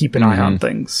to have to keep an eye on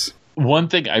things. One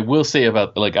thing I will say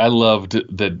about I loved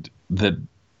that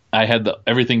I had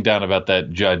everything down about that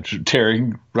judge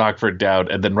tearing Rockford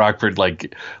down, and then Rockford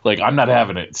like I'm not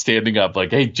having it, standing up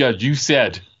like, hey judge, you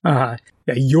said yeah,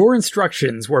 your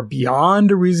instructions were beyond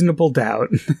a reasonable doubt.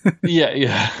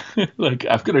 yeah like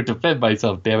I'm gonna defend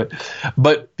myself, damn it.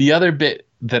 But the other bit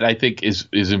that I think is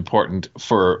important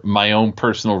for my own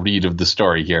personal read of the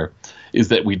story here is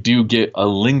that we do get a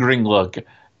lingering look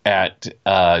at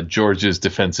George's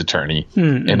defense attorney.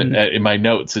 And in my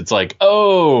notes, it's like,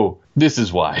 oh, this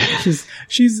is why.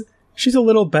 she's a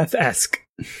little Beth-esque,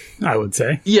 I would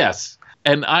say. Yes.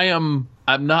 And I'm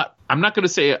not going to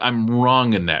say I'm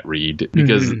wrong in that read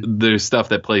because there's stuff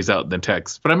that plays out in the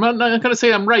text, but I'm not going to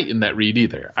say I'm right in that read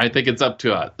either. I think it's up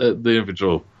to the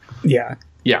individual. Yeah.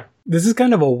 Yeah. This is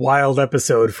kind of a wild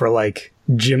episode for like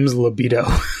Jim's libido.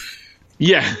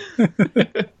 Yeah.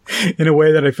 In a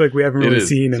way that I feel like we haven't really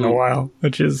seen in a while,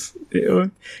 which is,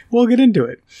 we'll get into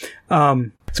it.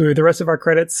 So we have the rest of our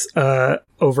credits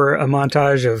over a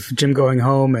montage of Jim going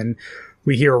home, and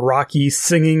we hear Rocky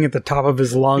singing at the top of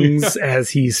his lungs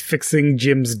as he's fixing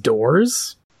Jim's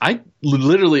doors. I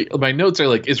literally, my notes are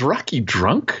like, is Rocky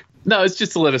drunk? No, it's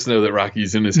just to let us know that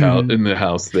Rocky's in his house, in the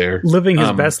house there. Living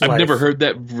his best life. I've never heard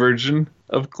that version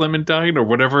of Clementine or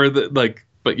whatever,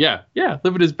 but yeah,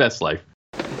 living his best life.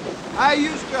 I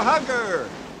used to hug her.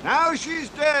 Now she's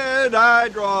dead. I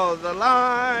draw the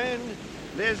line.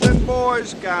 Listen, Boy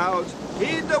Scouts,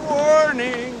 heed the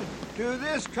warning to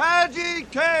this tragic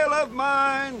tale of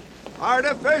mine.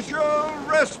 Artificial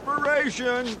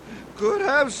respiration could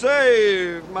have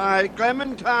saved my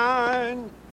Clementine.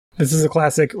 This is a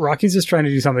classic. Rocky's just trying to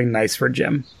do something nice for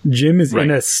Jim. Jim is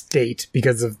in a state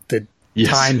because of the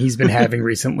time he's been having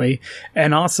recently.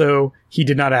 And also, he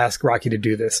did not ask Rocky to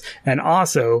do this. And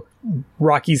also,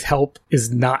 Rocky's help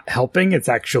is not helping. It's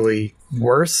actually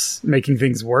worse, making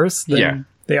things worse than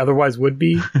they otherwise would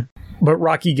be. But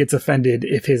Rocky gets offended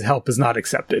if his help is not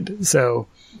accepted. So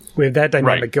we have that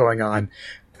dynamic going on.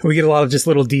 We get a lot of just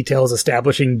little details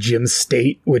establishing Jim's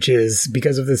state, which is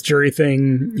because of this jury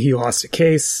thing, he lost a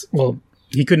case. Well,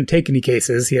 he couldn't take any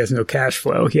cases. He has no cash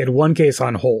flow. He had one case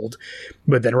on hold,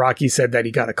 but then Rocky said that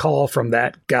he got a call from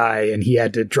that guy and he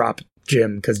had to drop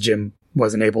Jim because Jim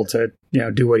wasn't able to,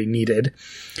 do what he needed.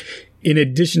 In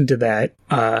addition to that,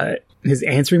 his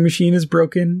answering machine is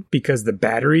broken because the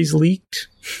batteries leaked.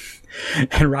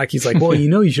 And Rocky's like, well,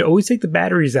 you should always take the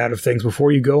batteries out of things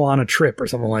before you go on a trip or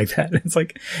something like that. It's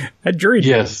like a jury.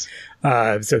 Yes.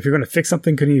 So if you're going to fix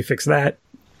something, couldn't you fix that?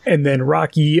 And then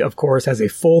Rocky, of course, has a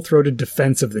full-throated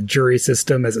defense of the jury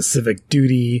system as a civic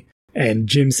duty. And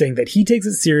Jim saying that he takes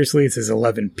it seriously. It's his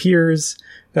 11 peers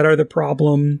that are the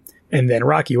problem. And then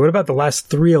Rocky, what about the last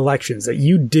 3 elections that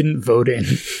you didn't vote in?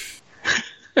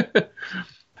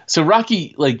 So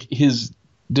Rocky, his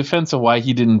defense of why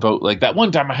he didn't vote, that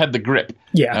one time I had the grip.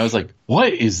 Yeah. And I was like,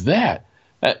 what is that?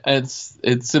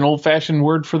 It's an old-fashioned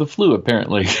word for the flu,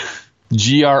 apparently.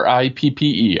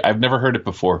 GRIPPE. I've never heard it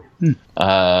before.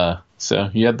 So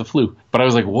he had the flu. But I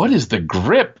was like, what is the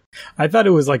grip? I thought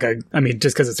it was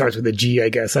just because it starts with a G, I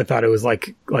guess. I thought it was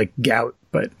like gout.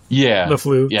 but Yeah.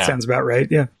 LeFleur Yeah. sounds about right.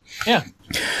 Yeah. Yeah.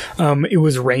 It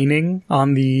was raining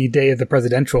on the day of the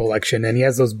presidential election, and he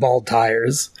has those bald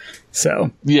tires.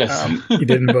 So Yes. he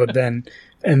didn't vote then.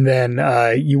 And then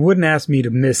you wouldn't ask me to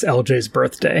miss LJ's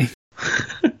birthday.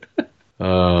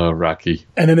 Rocky.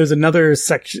 And then there's another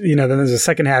section, then there's a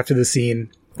second half to the scene,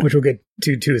 which we'll get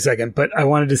to in a second. But I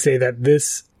wanted to say that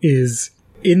this is,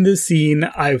 in this scene,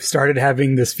 I've started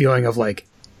having this feeling of like,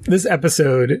 this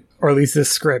episode, or at least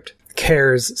this script,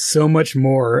 cares so much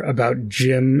more about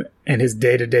Jim and his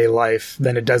day-to-day life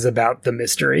than it does about the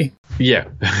mystery. Yeah.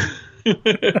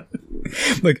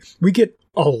 Like, we get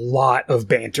a lot of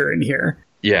banter in here.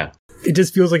 Yeah. It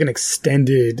just feels like an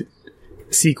extended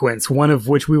sequence, one of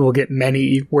which we will get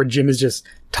many, where Jim is just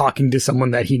talking to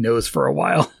someone that he knows for a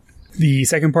while. The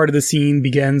second part of the scene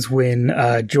begins when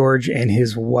George and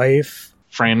his wife,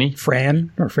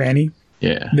 Franny,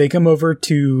 Yeah. they come over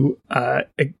to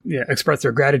express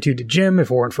their gratitude to Jim.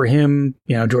 If it weren't for him,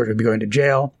 George would be going to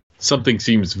jail. Something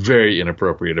seems very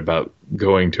inappropriate about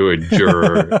going to a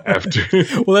juror after.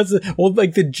 Well,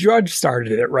 like the judge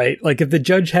started it, right? Like if the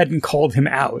judge hadn't called him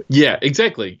out, Yeah,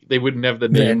 exactly. They wouldn't have the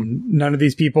name. then none of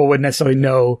these people would necessarily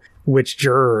know which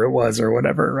juror it was or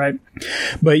whatever, right?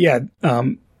 But yeah,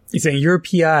 he's saying, you're a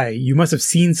PI. You must have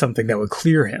seen something that would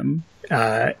clear him.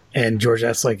 And George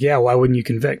asks, like, yeah, why wouldn't you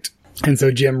convict? And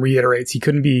so Jim reiterates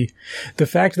the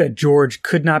fact that George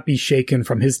could not be shaken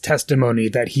from his testimony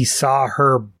that he saw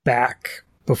her back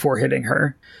before hitting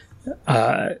her,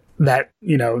 that,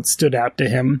 stood out to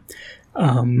him.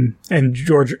 And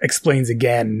George explains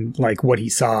again, like, what he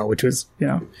saw, which was,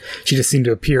 she just seemed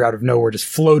to appear out of nowhere, just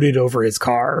floated over his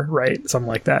car, right? Something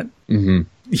like that. Mm-hmm.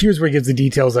 Here's where he gives the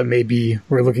details that maybe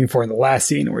we're looking for in the last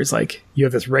scene, where he's like, you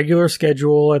have this regular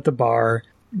schedule at the bar,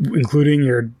 including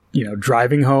your,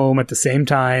 driving home at the same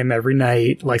time every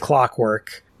night, like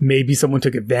clockwork. Maybe someone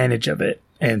took advantage of it.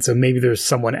 And so maybe there's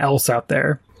someone else out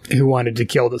there who wanted to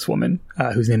kill this woman,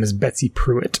 whose name is Betsy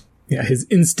Pruitt. Yeah, his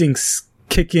instincts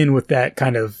kick in with that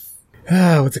kind of,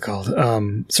 what's it called?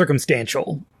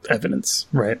 Circumstantial evidence,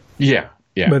 right? Yeah.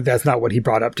 Yeah. But that's not what he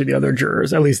brought up to the other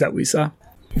jurors, at least that we saw.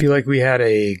 I feel like we had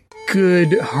a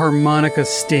good harmonica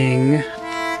sting.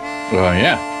 Oh,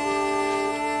 yeah.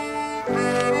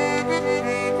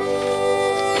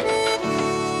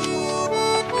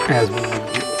 As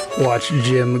we watch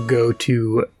Jim go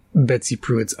to Betsy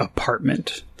Pruitt's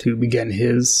apartment to begin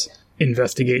his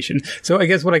investigation. So I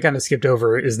guess what I kind of skipped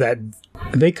over is that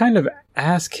they kind of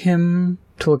ask him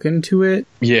to look into it.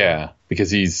 Yeah,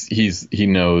 because he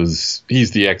knows,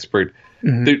 he's the expert.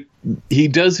 Mm-hmm. He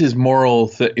does his moral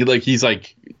thing. Like, he's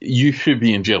like, you should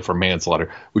be in jail for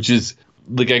manslaughter, which is,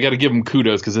 like, I got to give him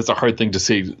kudos because it's a hard thing to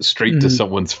say straight to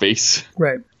someone's face.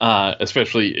 Right.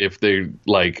 Especially if they're,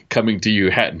 like, coming to you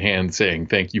hat in hand saying,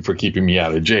 thank you for keeping me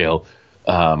out of jail.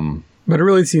 But it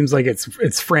really seems like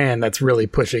it's Fran that's really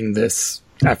pushing this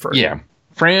effort. Yeah.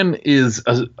 Fran is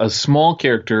a small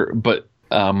character, but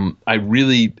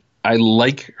I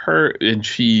like her, and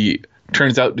she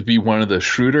turns out to be one of the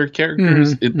shrewder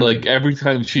characters. Like, every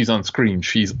time she's on screen,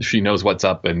 she knows what's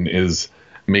up and is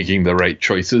making the right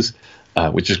choices,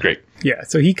 which is great. Yeah,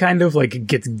 so he kind of like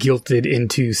gets guilted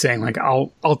into saying, like,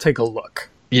 I'll take a look.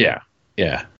 Yeah.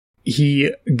 Yeah.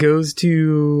 He goes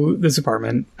to this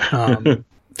apartment.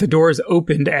 The door is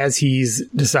opened as he's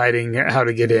deciding how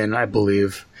to get in, I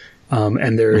believe.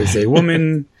 And there is a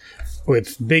woman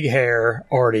with big hair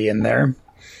already in there.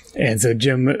 And so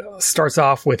Jim starts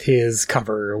off with his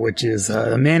cover, which is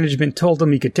management told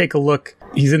him he could take a look.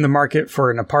 He's in the market for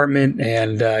an apartment,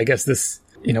 and I guess this,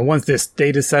 once this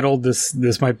date is settled,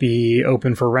 this might be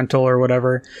open for rental or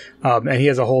whatever. And he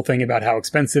has a whole thing about how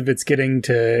expensive it's getting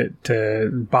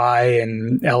to buy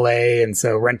in LA, and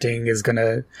so renting is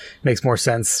makes more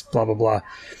sense, blah, blah, blah.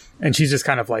 And she's just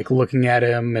kind of like looking at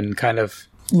him and kind of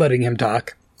letting him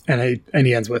talk. And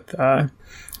he ends with,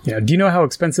 do you know how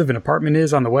expensive an apartment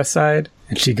is on the West Side?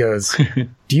 And she goes,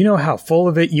 do you know how full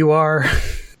of it you are?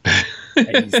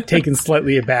 And he's taken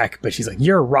slightly aback, but she's like,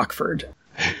 you're Rockford.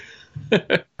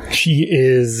 She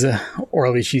is, or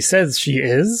at least she says she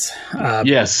is.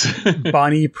 Yes.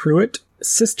 Bonnie Pruitt,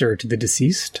 sister to the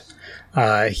deceased.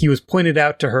 He was pointed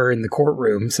out to her in the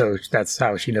courtroom, so that's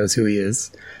how she knows who he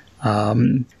is.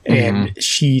 And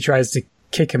she tries to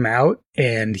kick him out,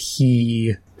 and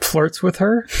he flirts with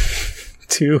her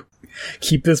to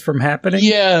keep this from happening.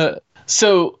 Yeah.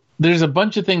 So there's a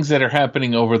bunch of things that are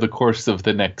happening over the course of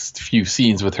the next few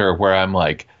scenes with her where I'm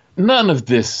like, none of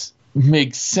this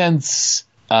makes sense.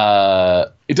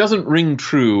 it doesn't ring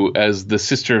true as the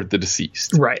sister of the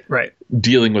deceased. Right.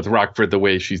 Dealing with Rockford the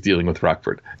way she's dealing with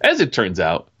Rockford. As it turns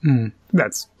out.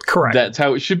 That's correct. That's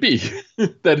how it should be.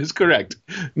 That is correct.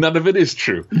 None of it is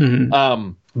true.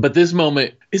 But this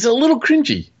moment is a little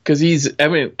cringy because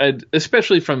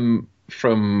especially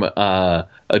from a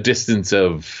distance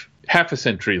of half a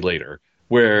century later,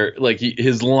 where like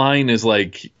his line is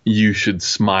like, "You should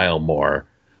smile more,"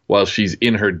 while she's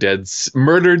in her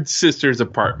murdered sister's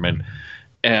apartment.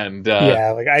 And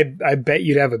like I bet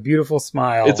you'd have a beautiful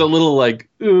smile. It's a little like,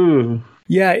 ooh.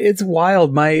 Yeah, it's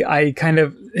wild. I kind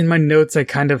of, in my notes, I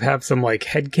kind of have some like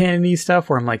headcanon-y stuff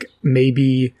where I'm like,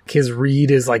 maybe his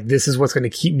read is like, this is what's going to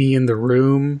keep me in the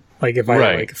room. Like if I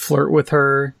like flirt with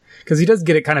her, because he does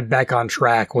get it kind of back on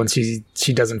track once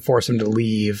she doesn't force him to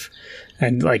leave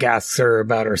and like asks her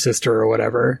about her sister or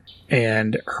whatever.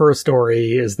 And her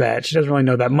story is that she doesn't really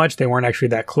know that much. They weren't actually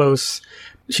that close.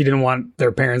 She didn't want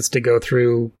their parents to go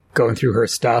through going through her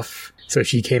stuff. So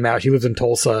she came out, she lives in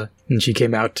Tulsa, and she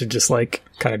came out to just like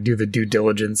kind of do the due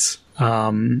diligence.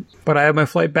 But I have my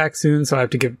flight back soon, so I have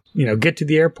to get to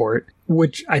the airport,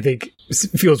 which I think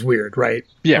feels weird, right?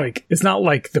 Yeah. Like, it's not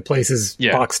like the place is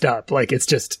boxed up. Like, it's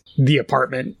just the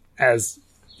apartment as,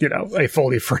 a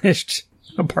fully furnished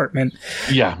apartment.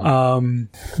 Yeah.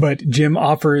 But Jim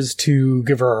offers to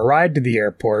give her a ride to the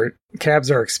airport. Cabs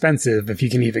are expensive if you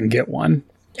can even get one.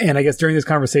 And I guess during this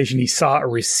conversation, he saw a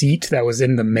receipt that was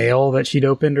in the mail that she'd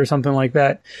opened or something like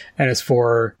that. And it's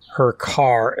for her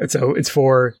car. So it's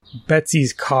for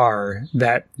Betsy's car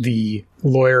that the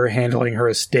lawyer handling her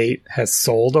estate has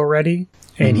sold already.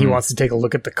 And he wants to take a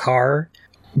look at the car.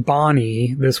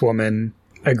 Bonnie, this woman,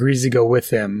 agrees to go with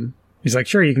him. He's like,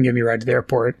 sure, you can give me a ride to the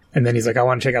airport. And then he's like, I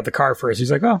want to check out the car first.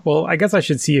 He's like, oh, well, I guess I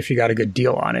should see if you got a good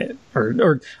deal on it.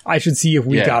 Or I should see if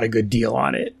we got a good deal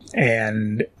on it.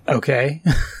 And okay.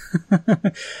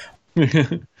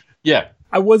 Yeah.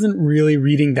 I wasn't really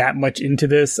reading that much into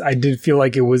this. I did feel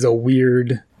like it was a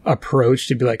weird approach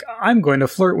to be like, I'm going to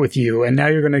flirt with you, and now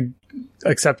you're going to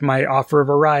accept my offer of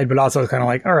a ride, but also kind of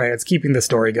like, all right, it's keeping the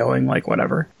story going, like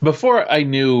whatever. Before I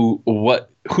knew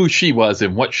who she was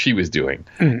and what she was doing,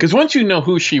 because once you know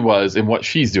who she was and what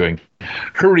she's doing,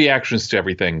 her reactions to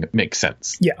everything make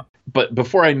sense. Yeah. But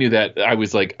before I knew that, I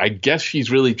was like, I guess she's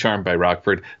really charmed by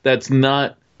Rockford. That's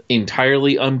not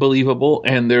entirely unbelievable,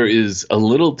 and there is a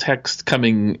little text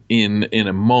coming in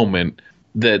a moment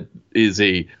that is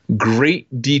a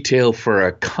great detail for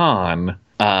a con,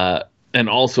 and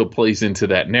also plays into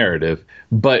that narrative.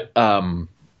 But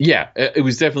it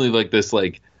was definitely like this,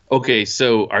 like, okay,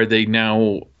 so are they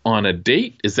now on a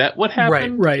date? Is that what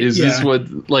happened? Right. Is this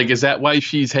what, like, is that why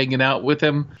she's hanging out with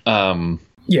him?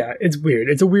 Yeah, it's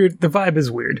weird. The vibe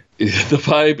is weird. The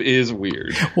vibe is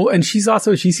weird. Well, and she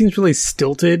seems really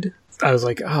stilted. I was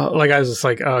like,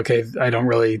 okay, I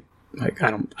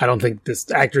don't think this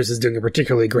actress is doing a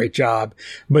particularly great job.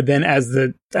 But then as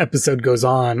the episode goes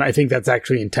on, I think that's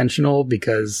actually intentional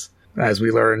because, as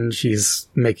we learn, she's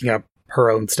making up her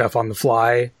own stuff on the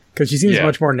fly because she seems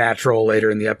much more natural later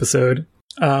in the episode.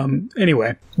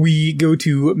 Anyway, we go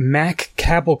to Mac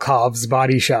Kabelkov's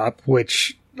body shop,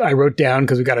 which I wrote down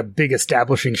because we got a big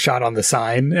establishing shot on the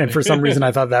sign. And for some reason,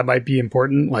 I thought that might be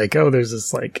important. Like, oh, there's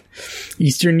this like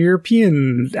Eastern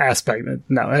European aspect.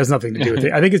 No, it has nothing to do with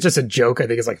it. I think it's just a joke. I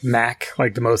think it's like Mac,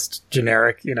 like the most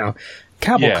generic,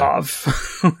 Kabelkov.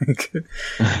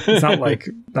 It's not like,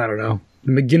 I don't know,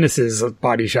 McGinnis's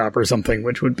body shop or something,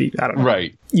 which would be, I don't know.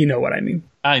 Right. You know what I mean.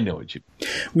 I know what you mean.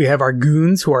 We have our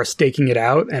goons who are staking it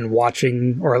out and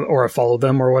watching, or follow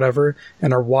them or whatever,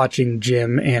 and are watching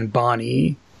Jim and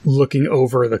Bonnie looking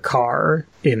over the car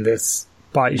in this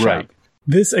body shop. Right.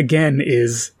 This, again,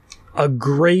 is a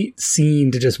great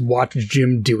scene to just watch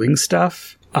Jim doing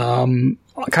stuff, kind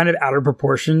of out of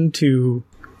proportion to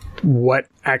what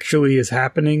actually is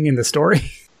happening in the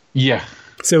story. Yeah.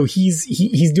 So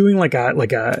he's doing like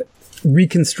a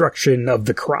reconstruction of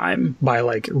the crime by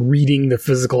like reading the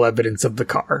physical evidence of the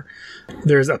car.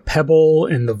 There's a pebble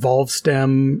in the valve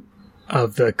stem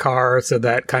of the car, so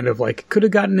that kind of like could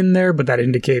have gotten in there, but that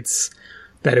indicates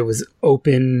that it was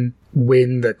open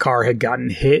when the car had gotten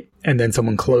hit and then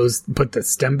someone put the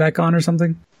stem back on or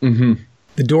something. Mm-hmm.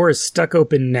 The door is stuck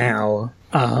open now,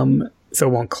 so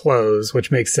it won't close,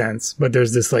 which makes sense. But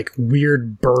there's this like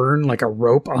weird burn, like a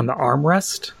rope on the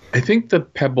armrest. I think the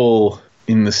pebble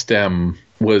in the stem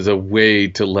was a way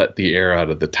to let the air out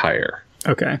of the tire.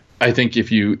 Okay. I think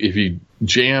if you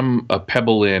jam a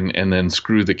pebble in and then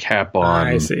screw the cap on,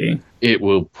 I see, it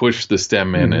will push the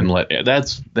stem in and let air.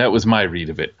 That was my read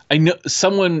of it. I know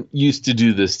someone used to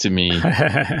do this to me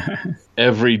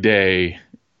every day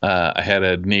I had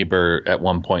a neighbor at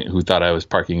one point who thought I was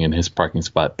parking in his parking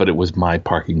spot, but it was my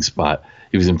parking spot.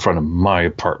 He was in front of my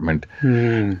apartment.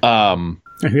 You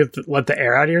have to let the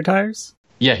air out of your tires?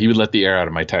 Yeah, he would let the air out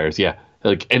of my tires. Yeah.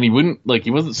 And he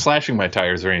wasn't slashing my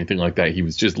tires or anything like that. He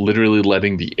was just literally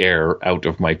letting the air out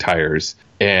of my tires.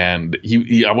 And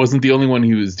I wasn't the only one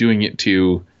he was doing it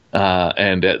to.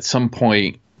 And at some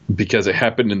point, because it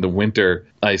happened in the winter,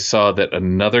 I saw that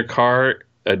another car,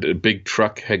 a big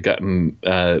truck, had gotten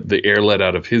the air let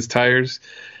out of his tires,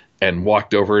 and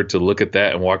walked over to look at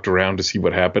that and walked around to see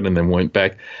what happened and then went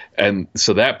back. And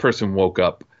so that person woke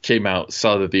up, came out,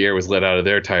 saw that the air was let out of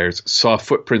their tires, saw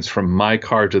footprints from my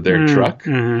car to their truck,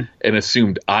 and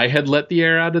assumed I had let the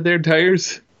air out of their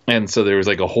tires. And so there was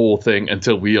like a whole thing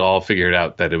until we all figured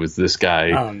out that it was this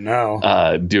guy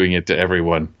doing it to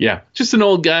everyone. Yeah, just an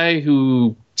old guy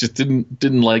who just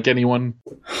didn't like anyone.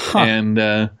 And,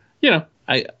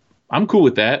 I'm cool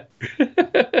with that.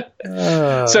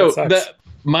 So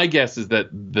my guess is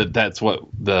that's what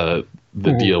the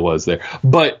deal was there.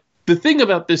 But the thing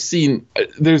about this scene,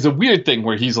 there's a weird thing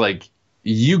where he's like,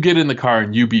 you get in the car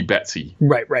and you be Betsy.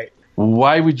 Right.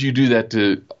 Why would you do that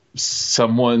to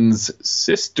someone's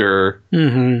sister?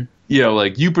 You know,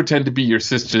 like, you pretend to be your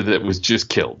sister that was just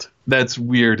killed. That's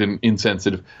weird and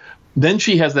insensitive. Then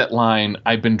she has that line,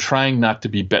 I've been trying not to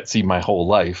be Betsy my whole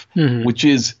life, which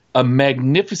is a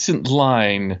magnificent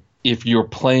line if you're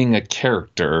playing a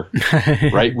character,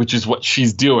 right? Which is what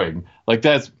she's doing. Like,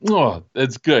 that's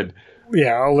good.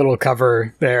 Yeah, a little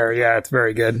cover there. Yeah, it's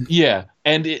very good. Yeah,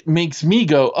 and it makes me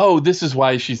go, oh, this is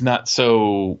why she's not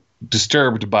so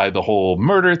disturbed by the whole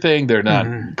murder thing. They're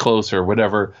not close or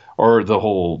whatever, or the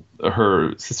whole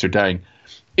her sister dying.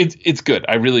 It's good.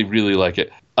 I really, really like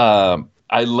it.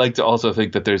 I like to also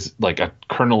think that there's like a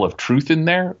kernel of truth in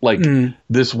there. Like,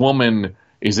 this woman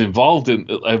is involved in,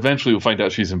 eventually we'll find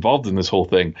out she's involved in this whole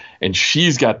thing, and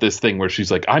she's got this thing where she's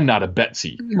like, I'm not a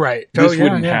Betsy. Right. This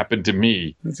wouldn't happen to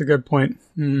me. That's a good point.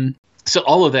 So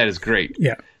all of that is great.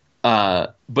 Yeah.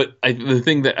 But the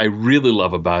thing that I really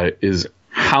love about it is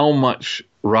how much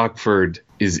Rockford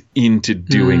is into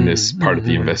doing this part of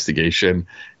the investigation,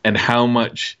 and how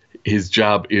much his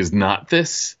job is not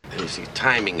this. You see,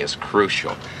 timing is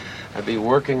crucial. I'd be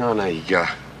working on a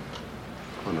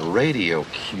radio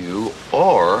cue,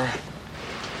 or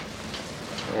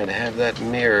I'd have that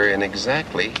mirror in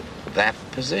exactly that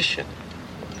position.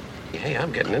 Hey,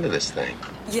 I'm getting into this thing.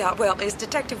 Yeah, well, is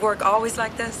detective work always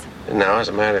like this? No, as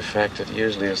a matter of fact, it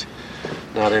usually is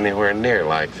not anywhere near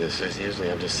like this. It's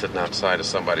usually I'm just sitting outside of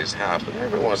somebody's house, but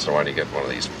every once in a while you get one of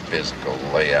these physical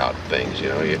layout things, you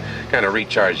know, you kind of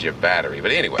recharge your battery.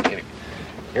 But anyway,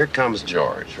 here comes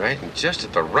George, right? And just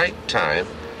at the right time,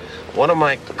 one of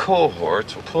my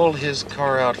cohorts pulled his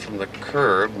car out from the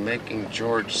curb, making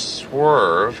George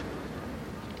swerve,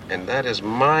 and that is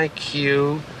my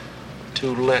cue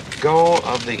to let go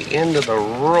of the end of the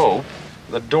rope.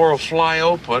 The door will fly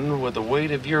open with the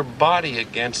weight of your body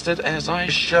against it as I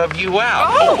shove you out.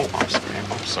 Oh,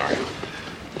 I'm sorry.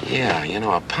 Yeah, you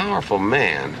know, a powerful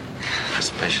man,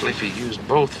 especially if he used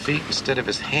both feet instead of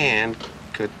his hand,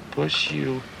 could push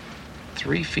you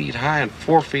 3 feet high and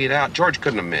 4 feet out. George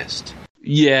couldn't have missed.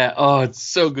 Yeah, oh, it's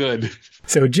so good.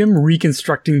 So Jim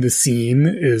reconstructing the scene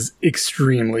is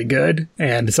extremely good,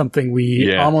 and something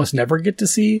we almost never get to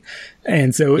see.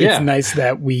 And so it's nice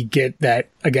that we get that,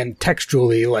 again,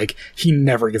 textually, like, he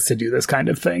never gets to do this kind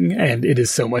of thing, and it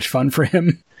is so much fun for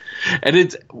him. And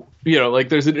it's, you know, like,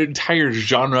 there's an entire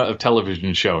genre of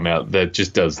television show now that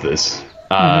just does this.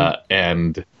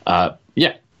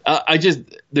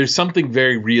 There's something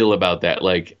very real about that.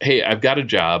 Like, hey, I've got a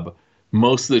job.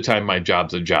 Most of the time my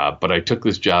job's a job, but I took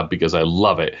this job because I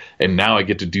love it. And now I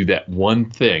get to do that one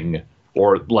thing,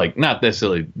 or like, not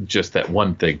necessarily just that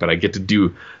one thing, but I get to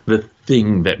do the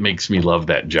thing that makes me love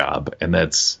that job. And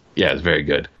that's, it's very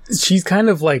good. She's kind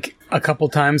of like a couple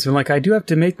times been like, I do have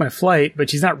to make my flight, but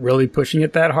she's not really pushing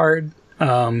it that hard.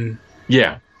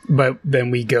 But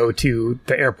then we go to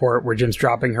the airport where Jim's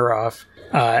dropping her off.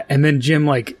 And then Jim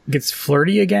like gets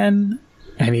flirty again.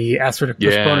 And he asks her to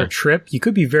postpone her trip. You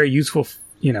could be very useful,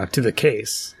 to the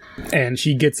case. And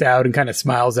she gets out and kind of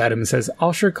smiles at him and says,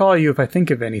 I'll sure call you if I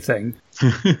think of anything.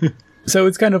 So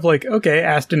it's kind of like, okay,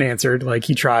 asked and answered. Like,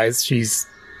 he tries. She's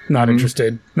not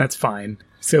interested. That's fine.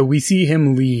 So we see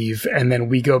him leave, and then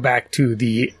we go back to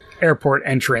the airport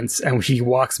entrance, and she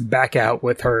walks back out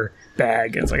with her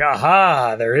bag. And it's like,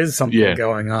 aha, there is something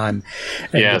going on.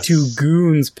 And the two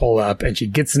goons pull up, and she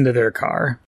gets into their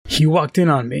car. He walked in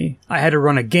on me. I had to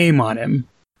run a game on him.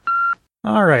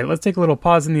 All right, let's take a little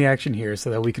pause in the action here so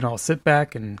that we can all sit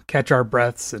back and catch our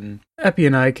breaths and Epi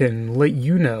and I can let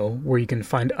you know where you can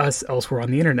find us elsewhere on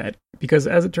the internet, because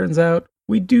as it turns out,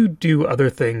 we do other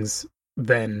things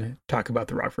than talk about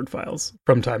the Rockford Files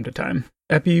from time to time.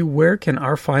 Epi, where can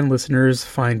our fine listeners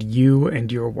find you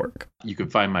and your work? You can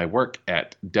find my work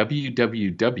at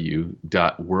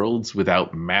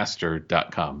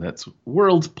www.worldswithoutmaster.com. That's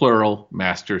worlds plural,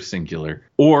 master singular.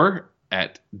 Or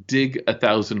at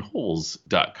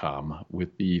dig1000holes.com,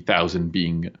 with the 1,000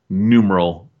 being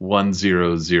numeral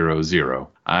 1000.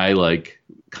 I like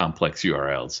complex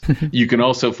URLs. You can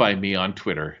also find me on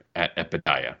Twitter at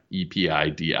Epidiah,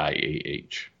 Epidiah.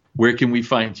 Where can we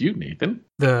find you, Nathan?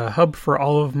 The hub for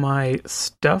all of my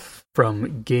stuff,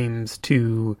 from games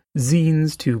to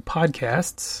zines to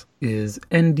podcasts, is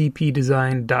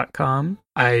ndpdesign.com.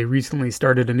 I recently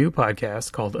started a new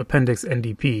podcast called Appendix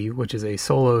NDP, which is a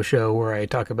solo show where I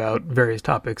talk about various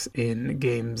topics in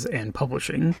games and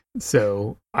publishing.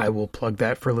 So I will plug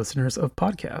that for listeners of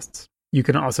podcasts. You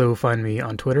can also find me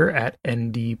on Twitter at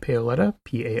ndpaoletta,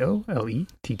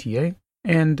 Paoletta,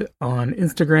 and on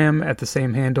Instagram at the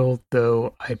same handle,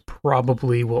 though I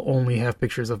probably will only have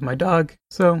pictures of my dog,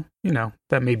 so,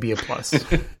 that may be a plus.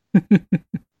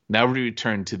 Now we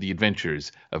return to the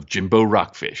adventures of Jimbo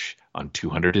Rockfish on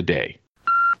 200 a Day.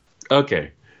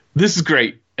 Okay, this is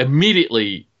great.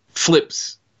 Immediately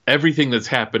flips everything that's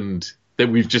happened that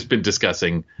we've just been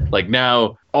discussing. Like,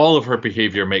 now all of her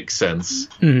behavior makes sense.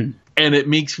 Mm-hmm. And it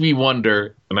makes me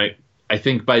wonder, and I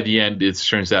think by the end it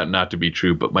turns out not to be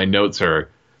true, but my notes are,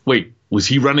 wait, was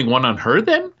he running one on her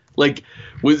then? Like,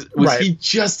 was right. He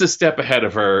just a step ahead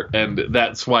of her, and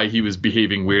that's why he was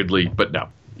behaving weirdly? But no,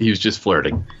 he was just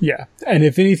flirting. Yeah, and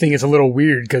if anything, it's a little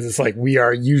weird, because it's like we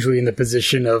are usually in the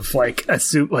position of, like,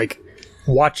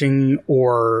 watching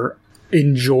or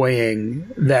enjoying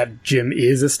that Jim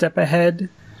is a step ahead.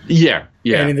 Yeah.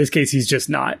 And in this case, he's just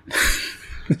not.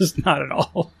 Just not at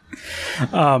all.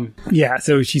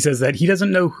 So she says that he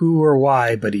doesn't know who or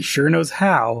why, but he sure knows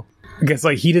how. I guess,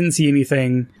 like, he didn't see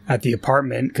anything at the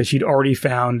apartment because she'd already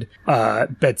found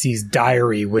Betsy's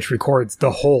diary, which records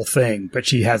the whole thing, but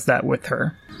she has that with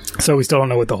her. So we still don't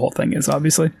know what the whole thing is,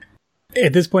 obviously.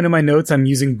 At this point in my notes, I'm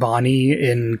using Bonnie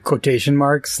in quotation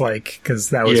marks, like, because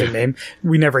that was her name.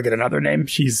 We never get another name.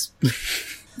 She's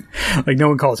like, no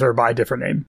one calls her by a different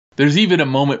name. There's even a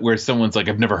moment where someone's like,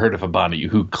 I've never heard of a Bonnie,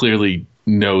 who clearly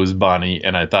knows Bonnie.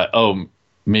 And I thought, oh,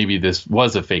 maybe this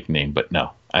was a fake name. But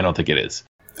no, I don't think it is.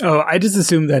 Oh, I just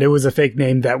assumed that it was a fake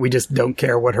name, that we just don't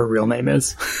care what her real name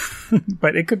is.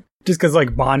 But it could, just because,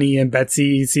 like, Bonnie and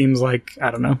Betsy seems like,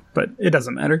 I don't know, but it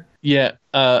doesn't matter. Yeah.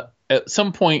 At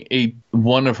some point,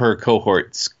 one of her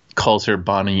cohorts calls her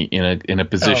Bonnie in a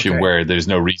position where there's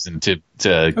no reason to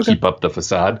keep up the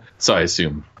facade. So I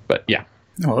assume. But yeah.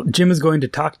 Well, Jim is going to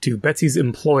talk to Betsy's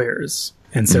employers.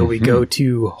 And so we go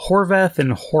to Horvath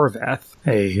and Horvath,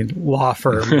 a law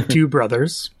firm, two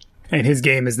brothers. And his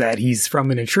game is that he's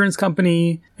from an insurance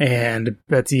company, and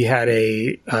Betsy had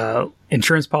a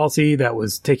insurance policy that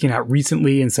was taken out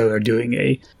recently, and so they're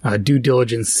doing a due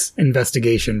diligence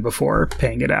investigation before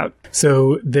paying it out.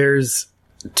 So there's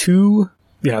the two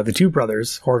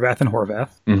brothers, Horvath and Horvath.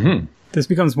 Mm-hmm. This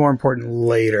becomes more important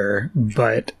later,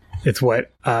 but it's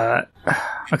what...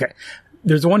 okay.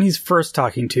 There's the one he's first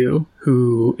talking to,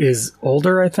 who is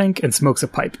older, I think, and smokes a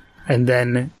pipe. And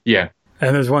then... Yeah.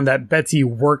 And there's one that Betsy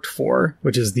worked for,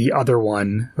 which is the other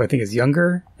one, who I think is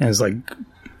younger, and is, like,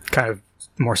 kind of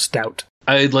more stout.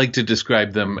 I'd like to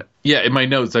describe them... Yeah, in my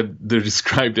notes, they're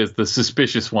described as the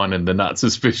suspicious one and the not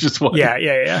suspicious one.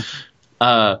 Yeah.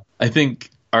 I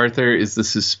think Arthur is the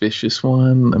suspicious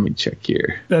one. Let me check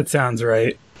here. That sounds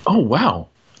right. Oh, wow.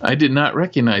 I did not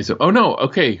recognize him. Oh, no.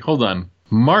 Okay, hold on.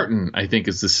 Martin, I think,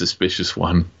 is the suspicious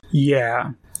one.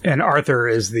 Yeah. And Arthur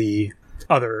is the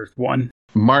other one.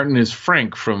 Martin is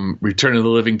Frank from Return of the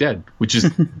Living Dead, which is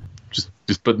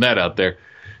just putting that out there.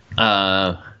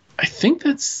 I think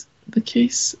that's the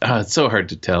case. It's so hard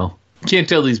to tell. Can't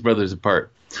tell these brothers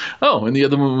apart. Oh, and the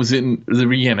other one was in The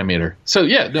Reanimator. So,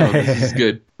 yeah, no, this is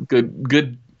good.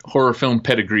 Good horror film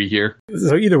pedigree here.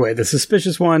 So either way, the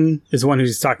suspicious one is the one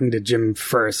who's talking to Jim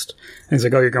first. And he's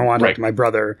like, oh, you're going to want to talk to my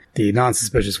brother. The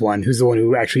non-suspicious one, who's the one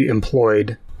who actually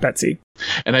employed Betsy.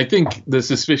 And I think the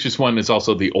suspicious one is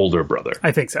also the older brother.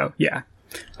 I think so, yeah.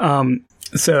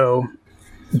 So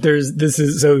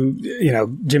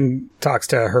Jim talks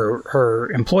to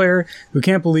her employer, who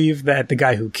can't believe that the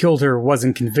guy who killed her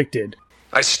wasn't convicted.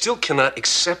 I still cannot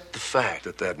accept the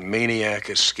fact that maniac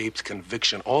escaped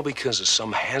conviction all because of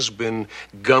some has-been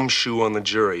gumshoe on the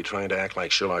jury trying to act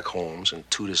like Sherlock Holmes and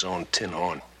toot his own tin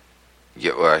horn.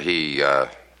 Yeah, well, he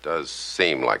does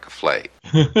seem like a flake.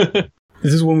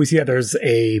 This is when we see that there's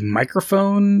a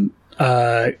microphone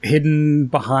hidden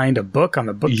behind a book on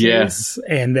the bookcase.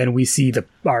 Yeah. And then we see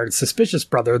our suspicious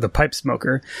brother, the pipe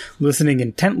smoker, listening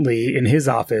intently in his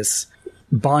office.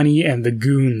 Bonnie and the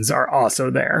goons are also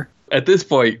there. At this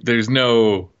point, there's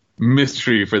no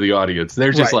mystery for the audience.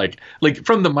 They're just like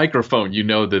from the microphone, you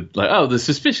know that, like, oh, the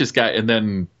suspicious guy, and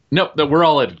then no, we're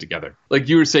all in it together. Like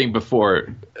you were saying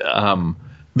before,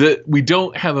 that we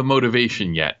don't have a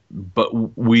motivation yet,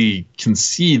 but we can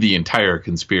see the entire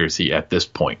conspiracy at this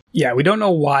point. Yeah, we don't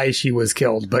know why she was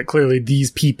killed, but clearly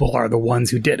these people are the ones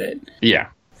who did it. Yeah.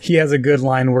 He has a good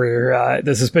line where,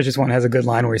 the suspicious one has a good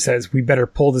line where he says, we better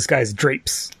pull this guy's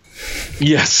drapes.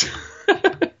 Yes.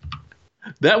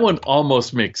 That one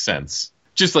almost makes sense.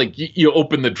 Just like you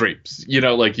open the drapes,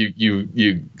 like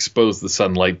you expose the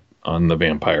sunlight on the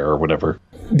vampire or whatever.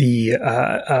 The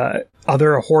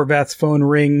other Horvath's phone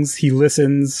rings. He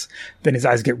listens. Then his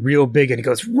eyes get real big and he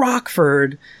goes,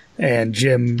 Rockford! And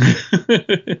Jim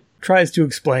tries to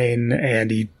explain and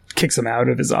he kicks him out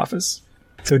of his office.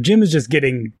 So Jim is just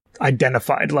getting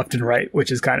identified left and right,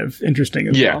 which is kind of interesting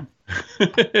as well.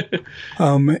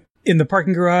 In the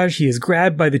parking garage, he is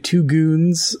grabbed by the two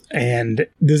goons, and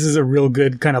this is a real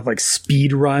good kind of like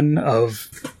speed run of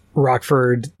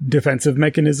Rockford defensive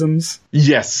mechanisms.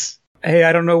 Yes. Hey,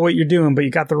 I don't know what you're doing, but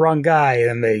you got the wrong guy.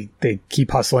 And they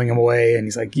keep hustling him away. And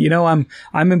he's like,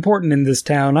 I'm important in this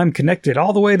town. I'm connected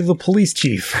all the way to the police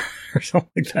chief or something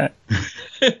like that.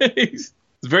 He's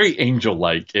very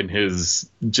angel-like in his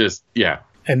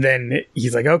And then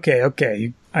he's like,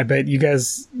 okay. I bet you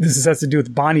guys, this has to do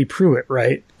with Bonnie Pruitt,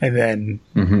 right? And then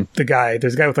there's a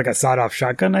guy with like a sawed-off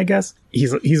shotgun, I guess.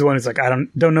 He's the one who's like, I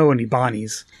don't know any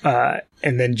Bonnies.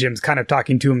 And then Jim's kind of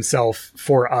talking to himself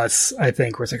for us, I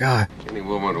think, where it's like, Any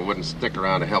woman who wouldn't stick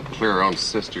around to help clear her own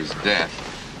sister's death,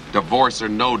 divorce or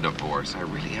no divorce, I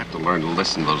really have to learn to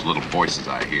listen to those little voices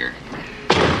I hear.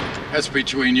 That's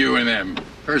between you and them.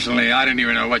 Personally, I didn't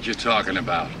even know what you're talking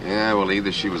about. Yeah, well,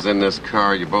 either she was in this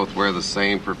car or you both wear the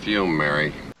same perfume,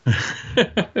 Mary.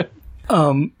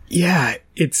 Yeah,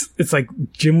 it's like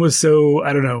Jim was so,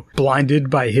 I don't know, blinded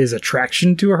by his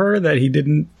attraction to her that he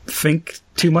didn't think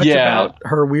too much about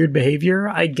her weird behavior,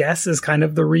 I guess, is kind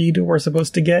of the read we're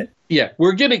supposed to get. Yeah,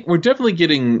 we're definitely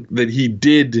getting that he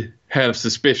did have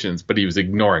suspicions, but he was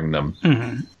ignoring them.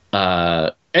 Mm-hmm.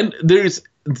 And there's,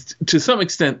 to some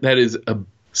extent, that is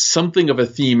something of a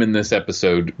theme in this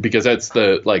episode, because that's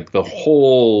the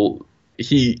whole,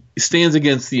 he stands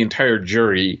against the entire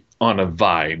jury on a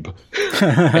vibe.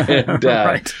 And,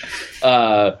 right.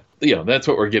 That's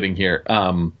what we're getting here.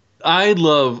 I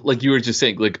love, like you were just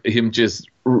saying, like him just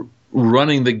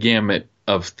running the gamut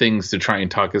of things to try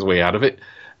and talk his way out of it.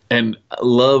 And I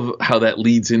love how that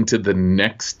leads into the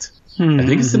next, I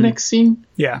think it's the next scene.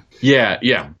 Yeah.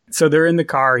 Yeah. So they're in the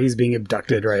car. He's being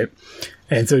abducted, right?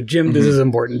 And so Jim, this is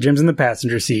important. Jim's in the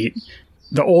passenger seat.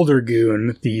 The older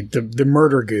goon, the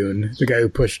murder goon, the guy who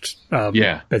pushed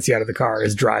Betsy out of the car,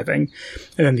 is driving.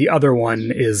 And then the other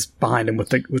one is behind him with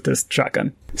this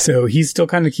shotgun. So he's still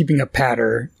kind of keeping a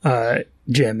patter,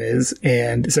 Jim is,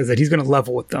 and says that he's going to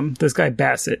level with them. This guy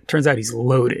Bassett, turns out he's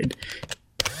loaded.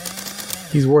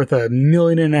 He's worth $1.5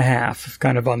 million,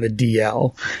 kind of on the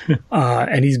DL.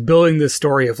 And he's building this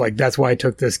story of like, that's why I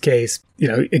took this case.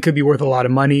 It could be worth a lot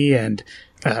of money and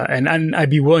I'd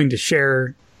be willing to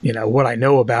share, what I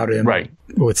know about him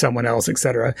with someone else,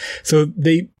 etc. So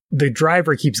the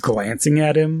driver keeps glancing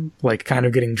at him, like kind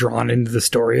of getting drawn into the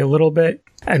story a little bit.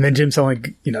 And then Jim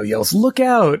suddenly, yells, "Look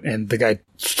out!" And the guy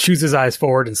shoots his eyes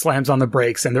forward and slams on the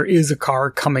brakes. And there is a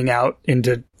car coming out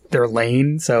into their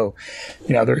lane. So,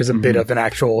 there is a bit of an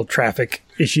actual traffic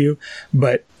issue,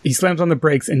 but he slams on the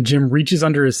brakes and Jim reaches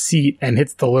under his seat and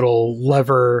hits the little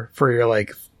lever for your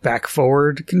like back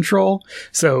forward control.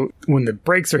 So when the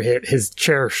brakes are hit, his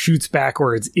chair shoots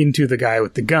backwards into the guy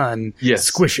with the gun,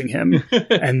 squishing him.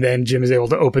 And then Jim is able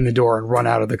to open the door and run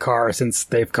out of the car since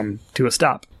they've come to a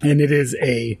stop. And it is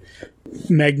a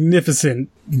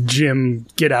magnificent Jim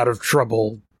get out of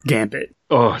trouble gambit.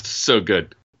 Oh, it's so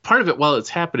good. Part of it, while it's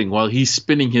happening, while he's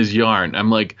spinning his yarn, I'm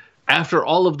like, after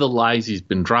all of the lies he's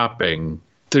been dropping,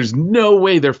 there's no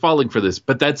way they're falling for this,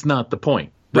 but that's not the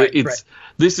point.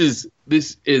 This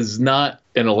is not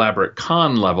an elaborate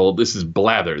con level. This is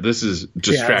blather. This is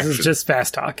distraction. Yeah, this is just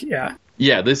fast talk. Yeah.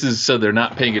 Yeah, this is so they're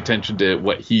not paying attention to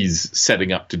what he's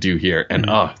setting up to do here. And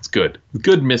it's good.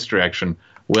 Good misdirection.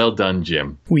 Well done,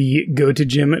 Jim. We go to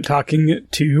Jim talking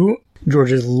to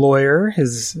George's lawyer,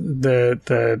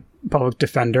 the public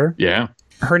defender. Yeah.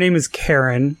 Her name is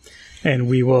Karen, and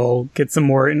we will get some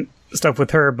more stuff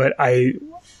with her, but I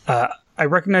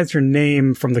recognized her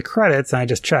name from the credits, and I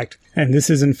just checked. And this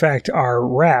is, in fact, our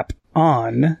wrap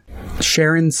on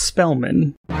Sharon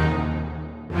Spellman.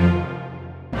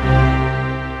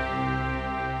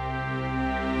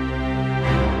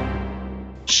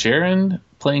 Sharon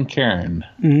playing Karen.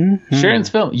 Mm-hmm. Sharon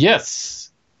Spellman.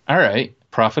 Yes. All right.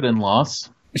 Profit and Loss.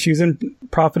 She was in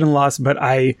Profit and Loss, but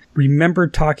I remember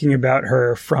talking about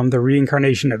her from the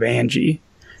reincarnation of Angie,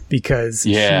 because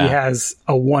she has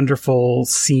a wonderful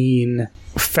scene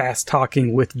fast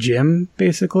talking with Jim,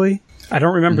 basically. I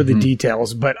don't remember the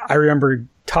details, but I remember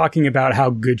talking about how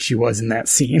good she was in that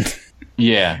scene.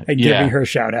 Yeah. And giving her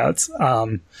shout outs.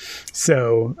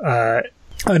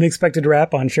 Unexpected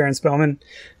rap on Sharon Spellman.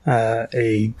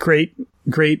 A great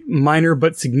minor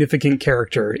but significant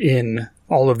character in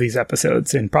all of these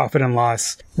episodes, in Profit and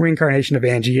Loss, Reincarnation of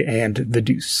Angie, and The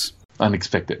Deuce.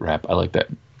 Unexpected rap. I like that.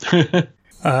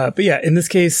 But yeah, in this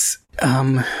case,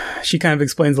 she kind of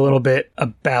explains a little bit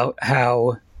about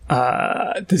how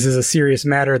this is a serious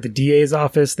matter at the DA's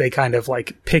office. They kind of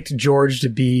like picked George to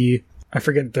be, I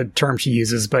forget the term she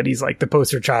uses, but he's like the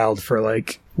poster child for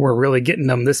like, we're really getting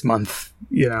them this month,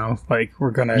 you know, like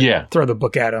we're going to throw the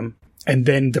book at him. And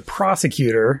then the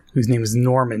prosecutor, whose name is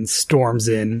Norman, storms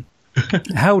in.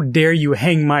 How dare you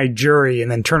hang my jury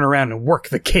and then turn around and work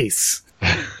the case?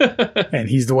 And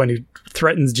he's the one who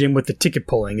threatens Jim with the ticket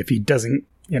pulling if he doesn't,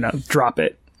 drop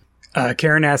it.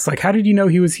 Karen asks, like, how did you know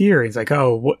he was here? He's like,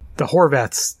 the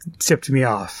Horvaths tipped me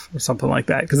off, or something like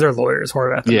that, because they're lawyers.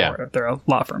 Horvath, they're a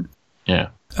law firm. Yeah.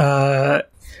 But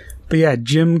yeah,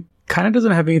 Jim kind of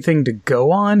doesn't have anything to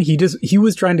go on. He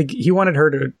wanted her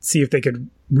to see if they could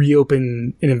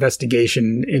reopen an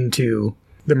investigation into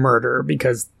the murder,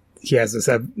 because he has this,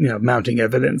 mounting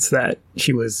evidence that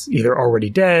she was either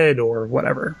already dead or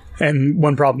whatever. And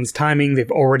one problem is timing. They've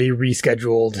already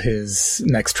rescheduled his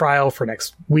next trial for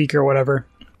next week or whatever.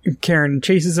 Karen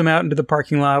chases him out into the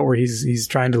parking lot where he's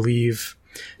trying to leave,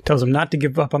 tells him not to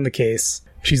give up on the case.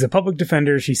 She's a public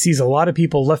defender. She sees a lot of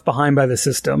people left behind by the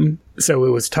system, so it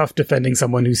was tough defending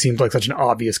someone who seemed like such an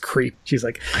obvious creep. She's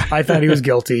like, I thought he was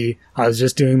guilty. I was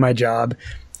just doing my job.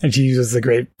 And she uses the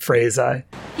great phrase,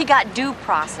 he got due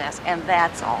process, and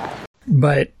that's all.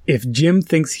 But if Jim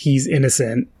thinks he's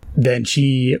innocent, then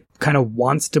she kind of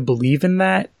wants to believe in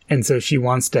that, and so she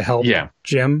wants to help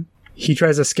Jim. He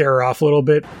tries to scare her off a little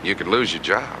bit. You could lose your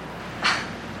job.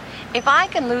 If I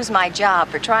can lose my job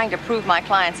for trying to prove my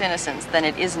client's innocence, then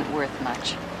it isn't worth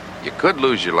much. You could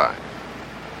lose your life.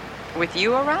 With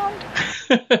you around?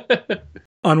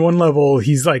 On one level,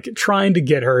 he's like trying to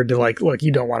get her to like, look,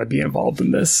 you don't want to be involved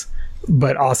in this.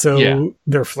 But also,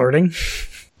 they're flirting.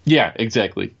 Yeah,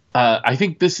 exactly. I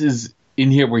think this is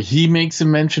in here where he makes a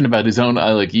mention about his own,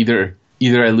 either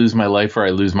I lose my life or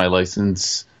I lose my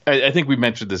license. I think we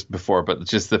mentioned this before, but it's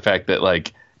just the fact that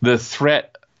like the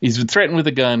threat, he's been threatened with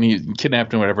a gun, he's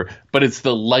kidnapped and whatever, but it's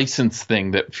the license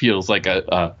thing that feels like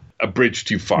a bridge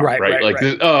too far,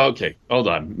 right? Oh, okay, hold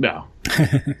on, no.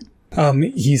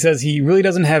 He says he really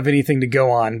doesn't have anything to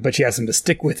go on, but she asks him to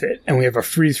stick with it. And we have a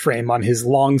freeze frame on his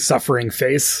long-suffering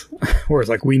face, where it's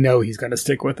like, we know he's going to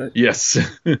stick with it. Yes.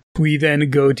 We then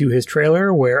go to his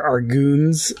trailer, where our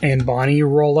goons and Bonnie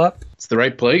roll up. It's the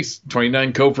right place,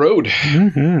 29 Cove Road.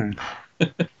 Mm-hmm.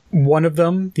 One of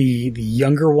them, the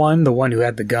younger one, the one who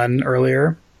had the gun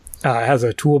earlier, has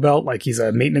a tool belt, like he's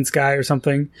a maintenance guy or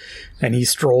something, and he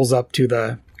strolls up to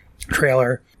the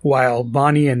trailer, while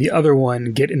Bonnie and the other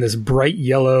one get in this bright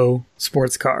yellow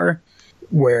sports car,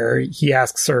 where he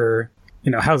asks her,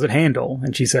 how's it handle?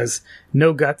 And she says,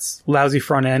 no guts, lousy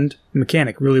front end,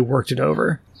 mechanic really worked it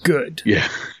over. Good. Yeah.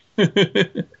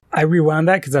 I rewound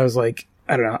that because I was like,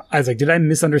 I don't know. I was like, did I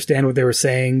misunderstand what they were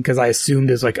saying? Because I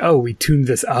assumed it was like, oh, we tuned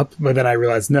this up. But then I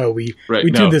realized, no, we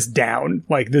tuned this down.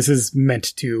 Like, this is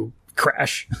meant to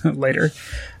crash later.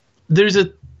 There's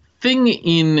a thing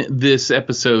in this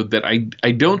episode that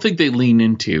I don't think they lean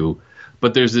into,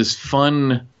 but there's this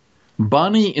fun.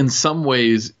 Bonnie, in some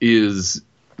ways, is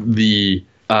the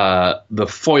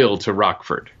foil to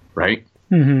Rockford, right?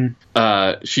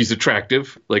 Mm-hmm. She's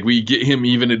attractive. Like we get him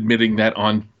even admitting that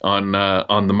on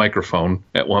the microphone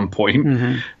at one point.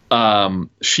 Mm-hmm.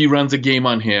 She runs a game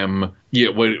on him. Yeah,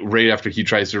 right after he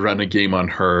tries to run a game on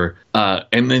her,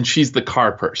 and then she's the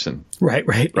car person. Right.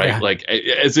 Yeah. Like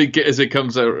as it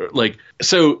comes out, like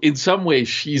so. In some ways,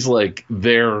 she's like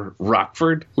their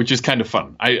Rockford, which is kind of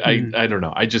fun. I don't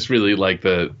know. I just really like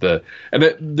the and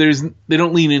they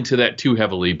don't lean into that too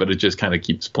heavily, but it just kind of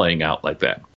keeps playing out like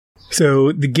that.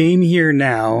 So the game here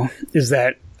now is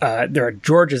that they're at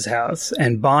George's house,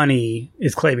 and Bonnie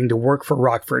is claiming to work for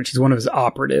Rockford. She's one of his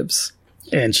operatives,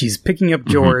 and she's picking up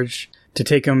George to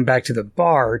take him back to the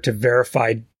bar to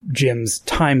verify Jim's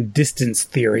time-distance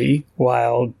theory,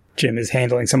 while Jim is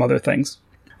handling some other things.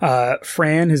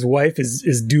 Fran, his wife,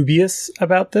 is dubious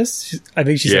about this. I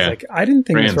think she says, like, I didn't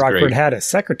think Miss Rockford had a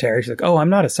secretary. She's like, oh, I'm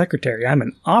not a secretary. I'm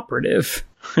an operative.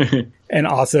 And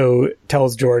also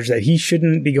tells George that he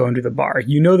shouldn't be going to the bar.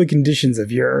 You know the conditions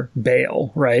of your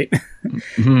bail, right?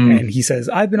 And he says,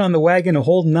 I've been on the wagon a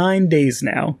whole 9 days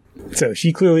now. So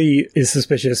she clearly is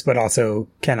suspicious, but also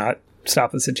cannot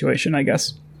stop the situation, I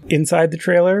guess. Inside the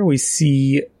trailer, we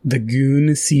see the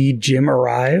goon see Jim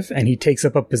arrive, and he takes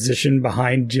up a position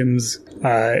behind Jim's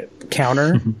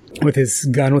counter with his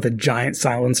gun with a giant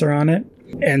silencer on it.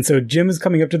 And so Jim is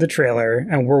coming up to the trailer,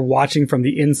 and we're watching from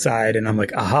the inside, and I'm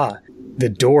like, aha, the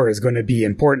door is going to be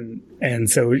important. And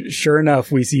so sure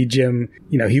enough, we see Jim,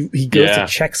 he goes to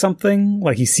check something,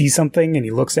 like he sees something, and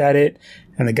he looks at it,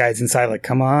 and the guy's inside like,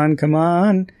 come on, come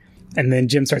on. And then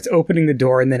Jim starts opening the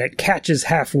door, and then it catches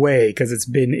halfway because it's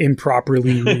been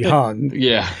improperly rehung.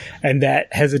 And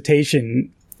that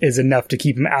hesitation is enough to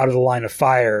keep him out of the line of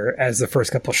fire as the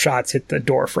first couple shots hit the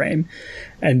door frame.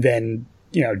 And then,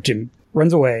 Jim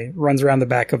runs away, runs around the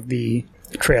back of the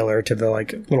trailer to the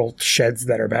little sheds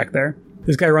that are back there.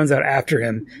 This guy runs out after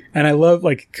him, and I love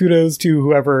kudos to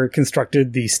whoever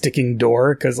constructed the sticking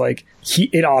door, because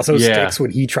it also sticks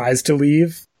when he tries to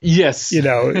leave. Yes, it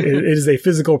is a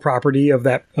physical property of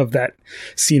that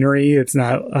scenery. It's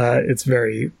not. It's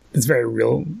very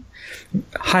real,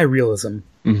 high realism.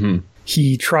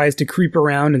 He tries to creep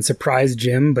around and surprise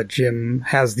Jim, but Jim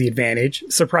has the advantage,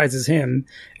 surprises him,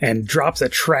 and drops a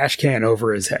trash can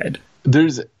over his head.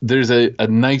 There's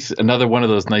another one of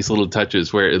those nice little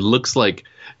touches where it looks like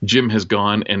Jim has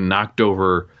gone and knocked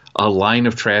over a line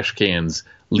of trash cans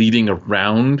leading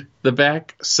around the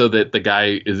back, so that the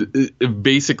guy is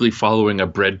basically following a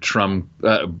breadcrumb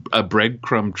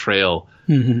trail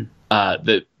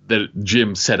that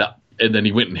Jim set up. And then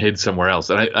he went and hid somewhere else.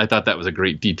 And I thought that was a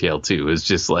great detail, too. It's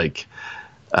just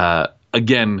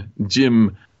again,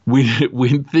 Jim,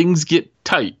 when things get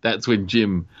tight, that's when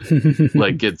Jim,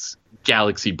 gets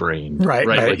galaxy brain.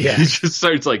 Right. He just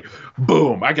starts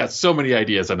boom, I got so many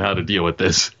ideas on how to deal with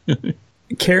this.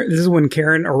 This is when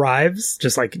Karen arrives,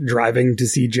 just driving to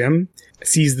see Jim,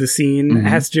 sees the scene,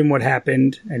 asks Jim what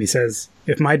happened, and he says,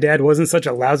 if my dad wasn't such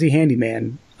a lousy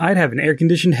handyman, I'd have an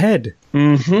air-conditioned head.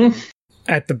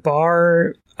 At the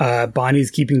bar,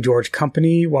 Bonnie's keeping George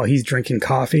company while he's drinking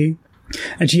coffee.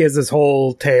 And she has this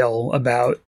whole tale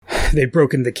about they've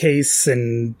broken the case,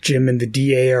 and Jim and the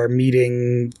DA are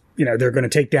meeting. They're going to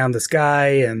take down this guy,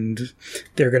 and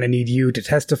they're going to need you to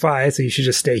testify, so you should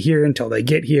just stay here until they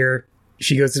get here.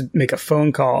 She goes to make a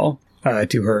phone call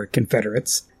to her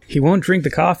Confederates. He won't drink the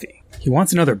coffee. He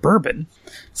wants another bourbon.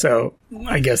 So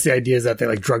I guess the idea is that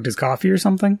they drugged his coffee or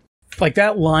something.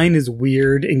 That line is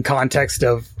weird in context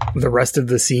of the rest of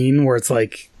the scene, where it's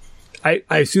I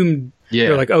assume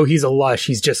they're oh, he's a lush,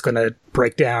 he's just going to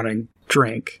break down and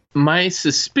drink. My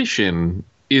suspicion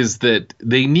is that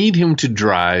they need him to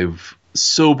drive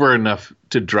sober enough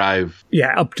to drive.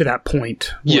 Yeah, up to that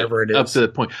point, whatever it is. Up to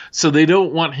that point. So they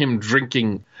don't want him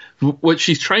drinking. What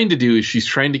she's trying to do is she's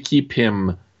trying to keep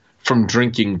him from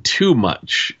drinking too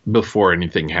much before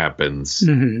anything happens.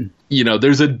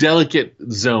 There's a delicate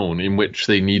zone in which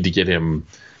they need to get him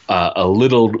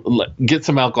get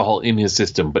some alcohol in his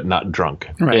system, but not drunk.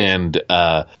 Right. And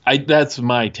that's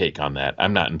my take on that.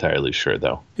 I'm not entirely sure,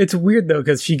 though. It's weird, though,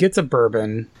 because she gets a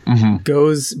bourbon,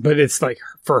 goes, but it's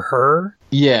for her.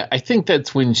 Yeah, I think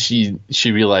that's when she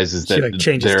realizes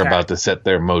that they're about to set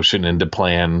their motion into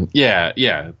plan.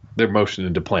 Yeah, their motion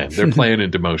into plan. Their plan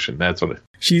into motion. That's what it.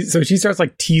 She starts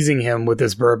teasing him with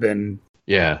this bourbon.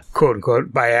 Yeah. Quote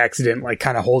unquote, by accident,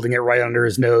 kind of holding it right under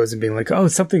his nose and being oh,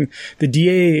 something, the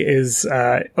DA is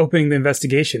opening the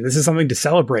investigation. This is something to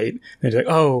celebrate. And he's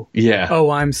oh, yeah. Oh,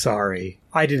 I'm sorry.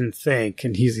 I didn't think.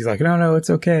 And he's no,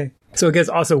 it's okay. So I guess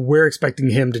also we're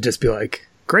expecting him to just be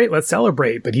great, let's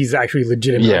celebrate. But he's actually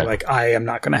legitimately I am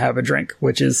not going to have a drink,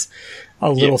 which is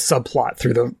a little subplot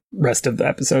through the rest of the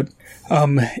episode.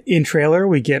 In trailer,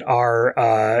 we get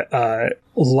our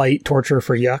light torture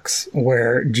for yucks,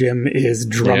 where Jim is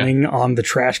drumming on the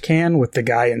trash can with the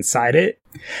guy inside it.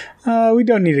 We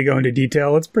don't need to go into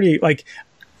detail. It's pretty,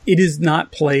 it is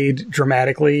not played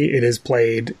dramatically. It is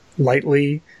played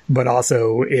lightly, but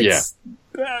also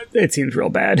it seems real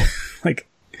bad.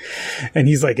 And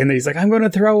he's and he's I'm going to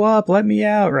throw up. Let me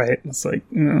out. Right. It's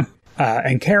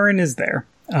and Karen is there,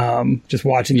 just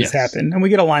watching this happen. And we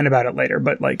get a line about it later,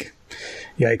 but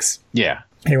yikes. Yeah.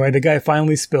 Anyway, the guy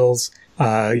finally spills,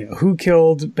 who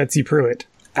killed Betsy Pruitt?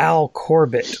 Al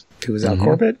Corbett. Who is Al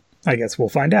Corbett? I guess we'll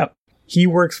find out. He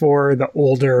works for the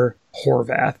older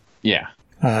Horvath. Yeah.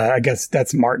 I guess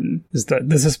that's Martin, is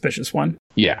the suspicious one.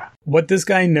 Yeah. What this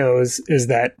guy knows is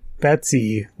that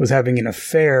Betsy was having an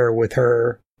affair with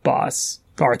her boss,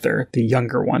 Arthur, the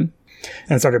younger one,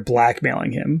 and started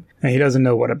blackmailing him. And he doesn't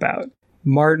know what about.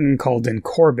 Martin called in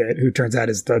Corbett, who turns out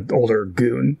is the older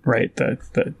goon, right?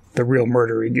 The real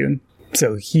murdery goon.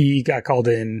 So he got called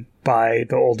in by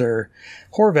the older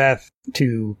Horvath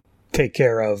to take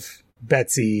care of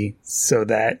Betsy so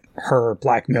that her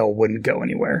blackmail wouldn't go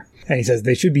anywhere. And he says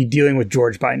they should be dealing with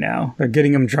George by now. They're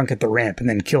getting him drunk at the ramp and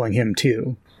then killing him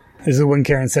too. This is when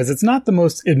Karen says it's not the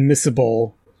most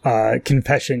admissible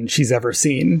confession she's ever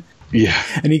seen. Yeah.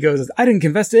 And he goes, I didn't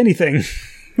confess to anything.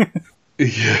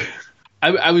 Yeah.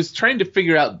 I was trying to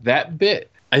figure out that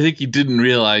bit. I think he didn't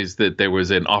realize that there was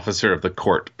an officer of the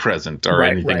court present or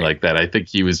anything like that. I think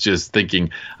he was just thinking,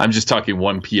 I'm just talking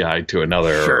one PI to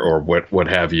another or what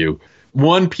have you.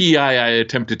 One PI I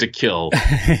attempted to kill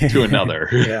to another.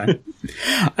 Yeah.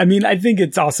 I mean, I think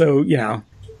it's also,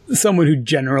 someone who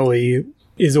generally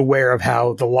is aware of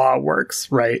how the law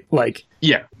works, right? Like,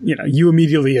 yeah, you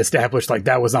immediately established like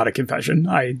that was not a confession.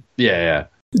 Yeah.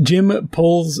 Jim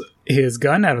pulls his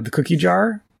gun out of the cookie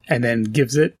jar and then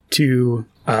gives it to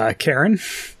Karen.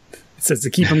 It says to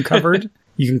keep him covered.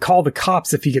 You can call the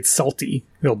cops if he gets salty.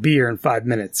 He'll be here in 5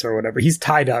 minutes or whatever. He's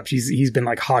tied up. He's been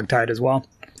like hogtied as well.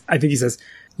 I think he says,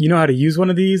 you know how to use one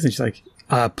of these? And she's like,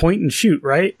 point and shoot,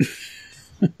 right?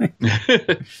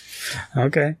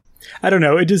 Okay. I don't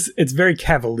know. It's very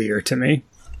cavalier to me.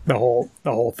 The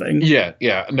whole thing.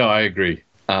 Yeah. No, I agree.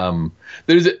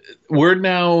 We're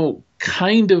now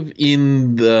kind of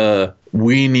in the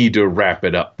we need to wrap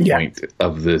it up point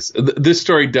of this. This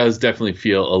story does definitely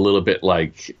feel a little bit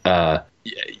like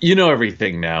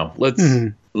everything now. Let's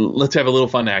have a little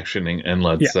fun actioning and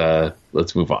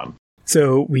let's move on.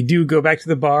 So we do go back to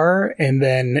the bar, and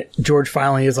then George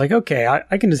finally is like, okay,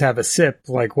 I can just have a sip.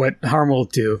 Like, what harm will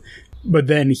it do? But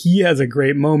then he has a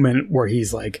great moment where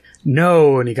he's like,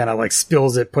 no, and he kind of like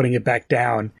spills it, putting it back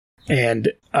down.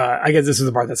 And I guess this is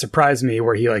the part that surprised me,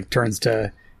 where he like turns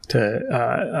to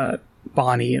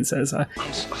Bonnie and says,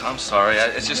 I'm sorry.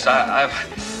 It's just I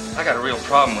got a real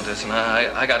problem with this, and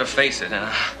I got to face it, and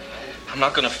I'm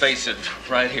not going to face it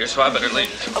right here, so I better leave.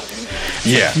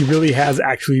 Yeah. He really has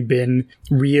actually been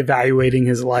reevaluating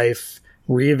his life,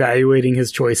 reevaluating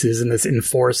his choices in this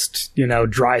enforced,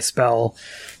 dry spell.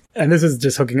 And this is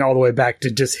just hooking all the way back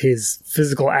to just his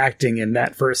physical acting in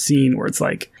that first scene, where it's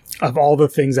like, of all the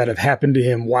things that have happened to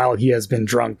him while he has been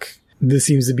drunk, this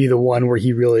seems to be the one where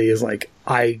he really is like,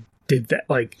 I did that.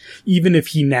 Like, even if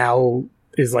he now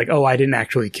is like, oh, I didn't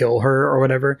actually kill her or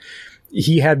whatever,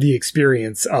 he had the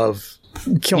experience of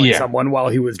killing someone while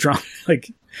he was drunk.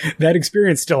 Like, that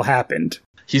experience still happened.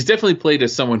 He's definitely played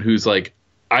as someone who's like,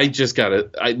 I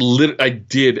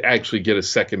did actually get a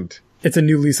second. It's a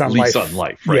new lease on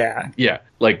life. Right? Yeah.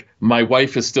 Like, my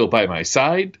wife is still by my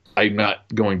side. I'm not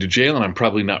going to jail, and I'm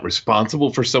probably not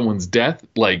responsible for someone's death.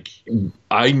 Like,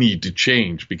 I need to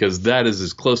change, because that is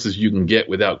as close as you can get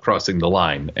without crossing the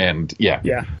line. And yeah.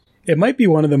 It might be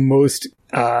one of the most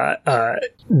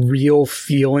real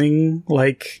feeling,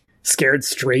 like, scared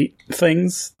straight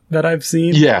things that I've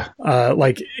seen. Yeah.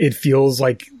 Like, it feels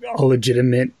like a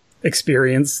legitimate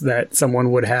experience that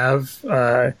someone would have,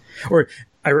 or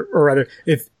rather,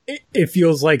 if it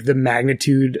feels like the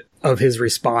magnitude of his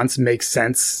response makes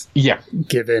sense. Yeah.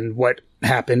 Given what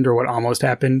happened or what almost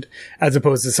happened, as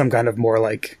opposed to some kind of more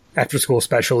like after school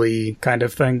special-y kind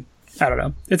of thing. I don't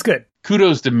know. It's good.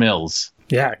 Kudos to Mills.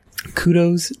 Yeah.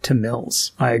 Kudos to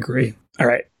Mills. I agree. All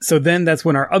right. So then that's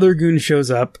when our other goon shows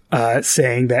up,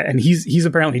 saying that, and he's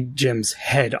apparently Jim's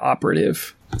head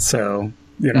operative. So,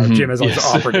 Jim has all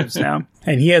the operatives now.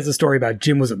 And he has a story about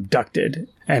Jim was abducted,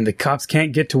 and the cops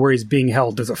can't get to where he's being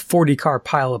held. There's a 40-car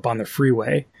pileup on the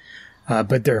freeway,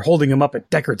 but they're holding him up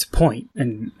at Deckard's Point,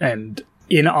 and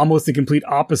in almost the complete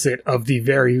opposite of the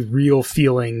very real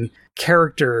feeling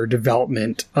character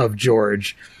development of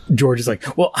George. George is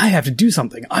like, well, I have to do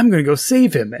something. I'm going to go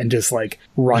save him, and just like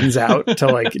runs out to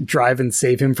like drive and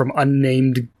save him from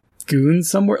unnamed goons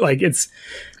somewhere. Like, it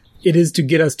is to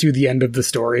get us to the end of the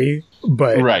story,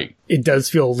 but it does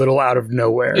feel a little out of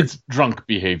nowhere. It's drunk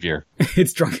behavior.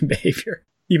 It's drunken behavior,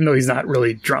 even though he's not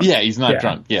really drunk. Yeah, he's not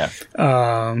drunk. Yeah.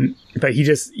 But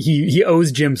he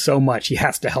owes Jim so much, he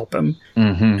has to help him.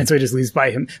 Mm-hmm. And so he just leaves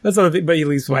by him. That's the other thing, but he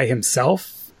leaves by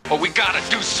himself. Well, we gotta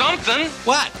do something.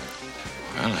 What?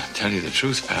 Well, I'll tell you the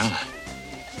truth, pal.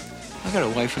 I got a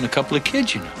wife and a couple of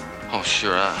kids, Oh,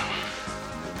 sure.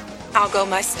 I'll go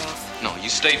myself. No, you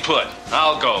stay put.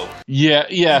 I'll go.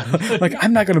 Yeah. Like,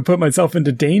 I'm not going to put myself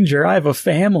into danger. I have a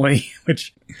family,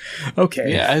 which,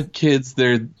 okay. Yeah, I have kids.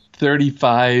 They're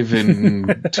 35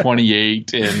 and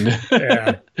 28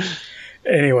 and...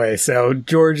 Anyway, so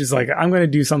George is like, I'm going to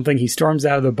do something. He storms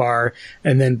out of the bar,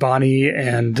 and then Bonnie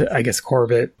and I guess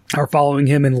Corbett are following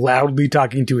him and loudly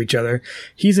talking to each other.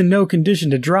 He's in no condition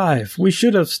to drive. We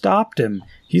should have stopped him.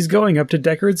 He's going up to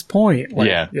Deckard's Point.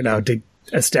 To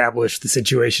establish the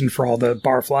situation for all the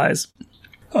barflies.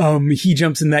 He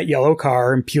jumps in that yellow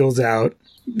car and peels out.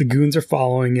 The goons are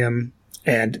following him,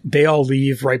 and they all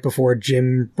leave right before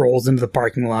Jim rolls into the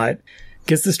parking lot.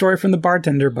 Gets the story from the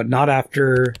bartender, but not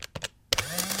after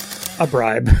a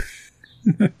bribe.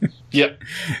 Yep.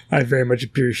 I very much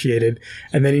appreciated.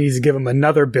 And then he needs to give him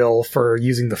another bill for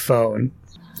using the phone.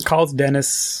 Calls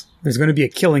Dennis. There's going to be a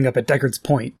killing up at Deckard's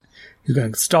Point. He's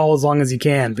going to stall as long as he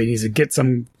can, but he needs to get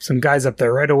some guys up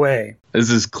there right away. This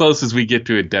is as close as we get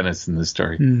to a Dennis in this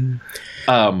story.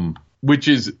 Mm-hmm. Which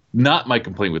is not my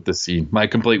complaint with the scene. My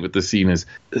complaint with the scene is,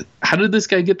 how did this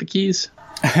guy get the keys?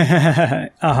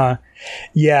 Uh-huh.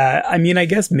 Yeah, I mean, I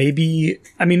guess maybe...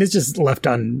 I mean, it's just left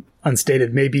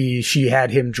unstated. Maybe she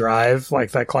had him drive,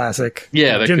 like that classic...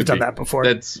 Yeah, that Jim's could done be. that before.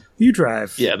 That's... You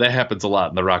drive. Yeah, that happens a lot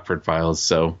in the Rockford Files,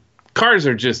 so... Cars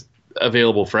are just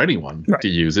available for anyone to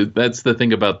use. That's the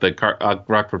thing about the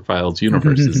Rockford Files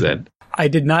universe, is that... I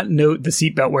did not note the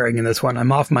seatbelt wearing in this one.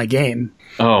 I'm off my game.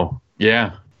 Oh,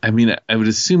 yeah. I mean, I would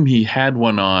assume he had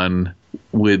one on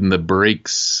when the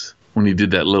brakes... When he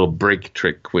did that little brake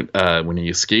trick when he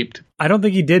escaped. I don't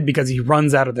think he did because he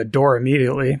runs out of the door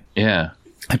immediately. Yeah.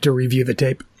 I have to review the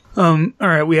tape. All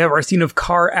right, we have our scene of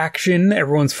car action.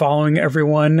 Everyone's following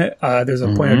everyone. There's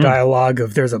a point of dialogue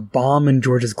of there's a bomb in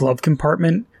George's glove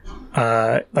compartment,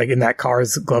 like in that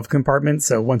car's glove compartment.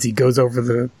 So once he goes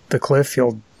over the cliff,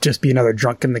 he'll just be another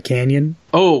drunk in the canyon.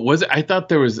 Oh, was it? I thought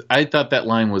that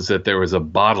line was that there was a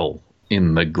bottle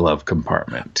in the glove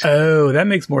compartment. Oh, that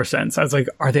makes more sense. I was like,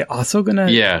 are they also going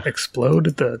to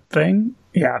explode the thing?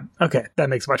 Yeah. Okay. That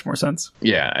makes much more sense.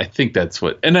 Yeah. I think that's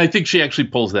what, and I think she actually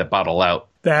pulls that bottle out.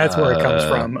 That's where it comes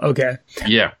from. Okay.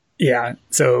 Yeah. Yeah.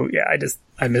 So yeah,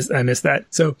 I missed that.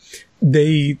 So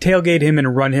they tailgate him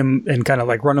and run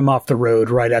him off the road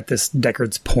right at this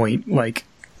Deckard's Point,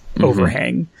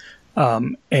 overhang.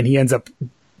 And he ends up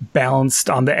balanced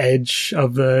on the edge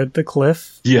of the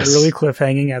cliff. Yes. Literally cliff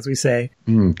hanging, as we say.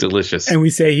 Delicious. And we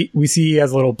see he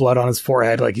has a little blood on his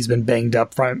forehead, like he's been banged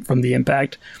up from the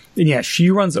impact. And yeah,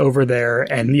 she runs over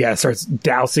there and starts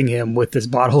dousing him with this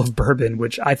bottle of bourbon,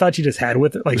 which I thought she just had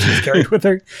with it, like she just carried with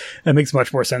her. That makes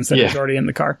much more sense than he's already in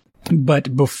the car.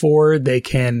 But before they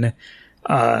can,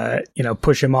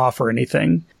 push him off or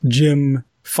anything, Jim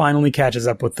finally catches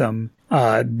up with them.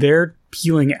 They're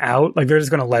peeling out, like they're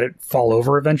just going to let it fall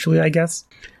over eventually, I guess.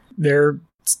 They're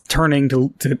turning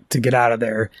to get out of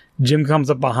there. Jim comes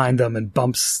up behind them and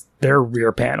bumps their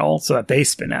rear panel so that they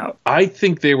spin out. I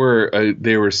think they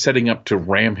were setting up to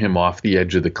ram him off the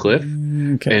edge of the cliff,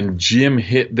 and Jim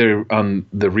hit on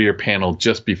the rear panel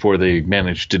just before they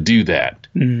managed to do that.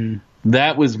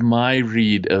 That was my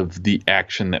read of the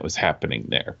action that was happening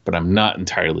there, but I'm not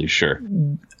entirely sure.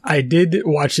 I did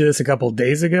watch this a couple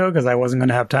days ago because I wasn't going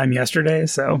to have time yesterday,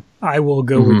 so I will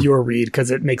go with your read because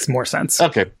it makes more sense.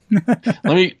 Okay.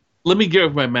 Let me go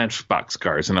over my Matchbox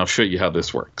cars and I'll show you how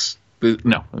this works.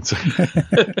 No,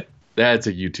 that's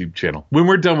a YouTube channel. When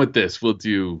we're done with this, we'll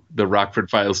do the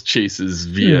Rockford Files chases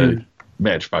via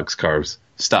Matchbox cars,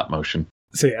 stop motion.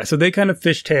 So they kind of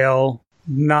fishtail,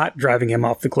 not driving him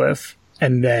off the cliff.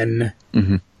 And then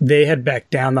they head back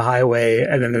down the highway,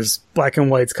 and then there's black and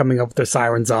whites coming up with their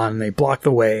sirens on, and they block the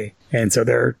way. And so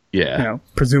they're,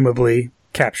 presumably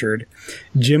captured.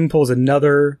 Jim pulls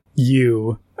another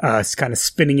U, kind of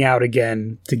spinning out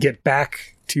again to get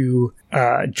back to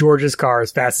George's car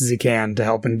as fast as he can to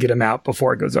help him get him out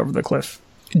before it goes over the cliff.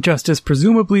 Justice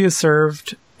presumably is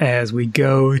served as we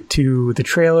go to the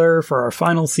trailer for our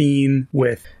final scene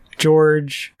with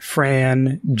George,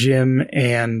 Fran, Jim,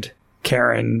 and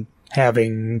Karen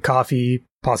having coffee,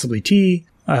 possibly tea,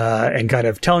 and kind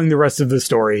of telling the rest of the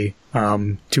story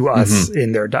to us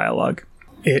in their dialogue.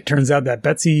 It turns out that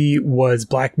Betsy was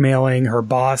blackmailing her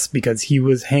boss because he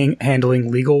was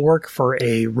handling legal work for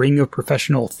a ring of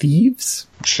professional thieves.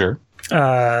 Sure.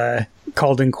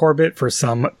 Called in Corbett for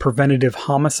some preventative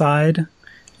homicide,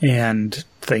 and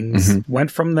things went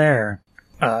from there.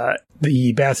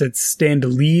 The Bassetts stand to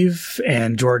leave,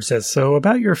 and George says, "So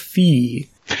about your fee."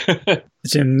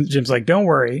 Jim's like, "Don't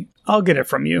worry, I'll get it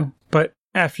from you, but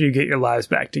after you get your lives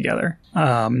back together."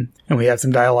 And we have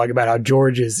some dialogue about how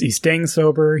George he's staying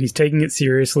sober, he's taking it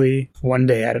seriously, one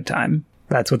day at a time.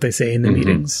 That's what they say in the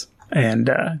meetings. And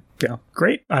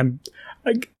great. I'm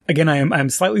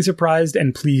slightly surprised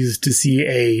and pleased to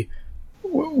see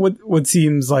what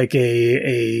seems like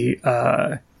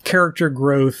a character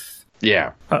growth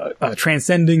Yeah. A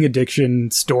transcending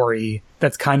addiction story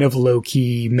that's kind of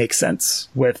low-key makes sense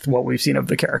with what we've seen of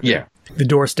the character. Yeah. The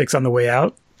door sticks on the way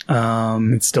out.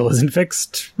 It still isn't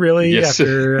fixed, really,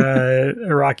 after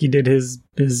Rocky did his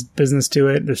business to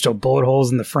it. There's still bullet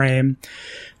holes in the frame.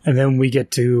 And then we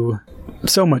get to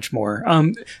so much more.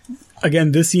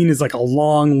 Again, this scene is like a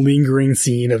long, lingering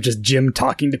scene of just Jim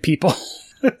talking to people.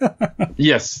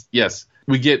 Yes.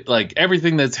 We get like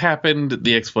everything that's happened,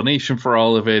 the explanation for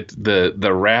all of it,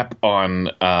 the wrap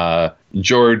on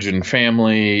George and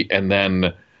family, and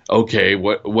then okay,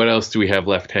 what else do we have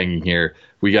left hanging here?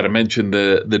 We got to mention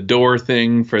the door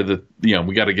thing for the,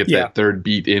 we got to get that third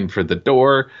beat in for the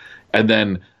door, and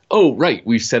then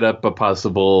we've set up a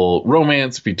possible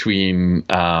romance between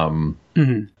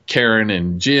Karen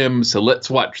and Jim, so let's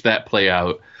watch that play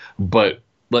out, but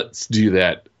let's do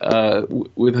that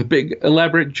with a big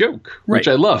elaborate joke, which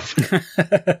I love.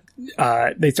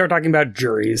 They start talking about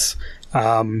juries.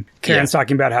 Karen's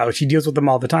talking about how she deals with them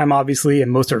all the time, obviously,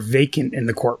 and most are vacant in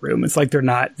the courtroom. It's like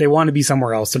they want to be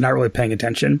somewhere else. They're not really paying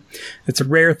attention. It's a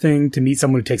rare thing to meet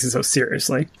someone who takes it so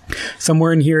seriously.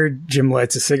 Somewhere in here, Jim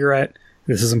lights a cigarette.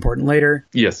 This is important later.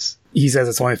 Yes. He says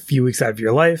it's only a few weeks out of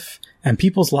your life, and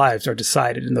people's lives are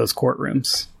decided in those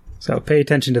courtrooms. So pay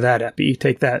attention to that, Epi.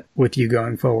 Take that with you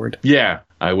going forward. Yeah,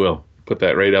 I will. Put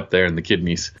that right up there in the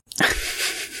kidneys.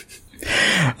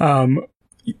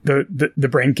 The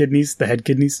brain kidneys, the head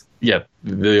kidneys? Yeah,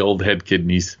 the old head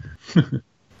kidneys.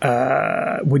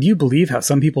 Would you believe how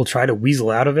some people try to weasel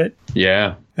out of it?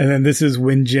 Yeah. And then this is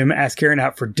when Jim asks Karen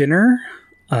out for dinner,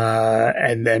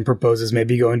 and then proposes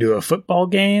maybe going to a football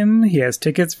game. He has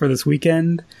tickets for this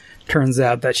weekend. Turns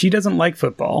out that she doesn't like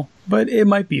football, but it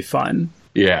might be fun.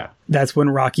 Yeah. That's when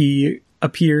Rocky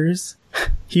appears.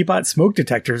 He bought smoke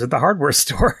detectors at the hardware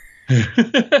store.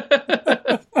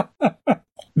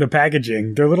 The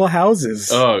packaging, their little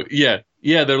houses. Oh, yeah.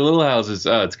 Yeah, their little houses.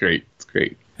 Oh, it's great. It's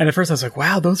great. And at first I was like,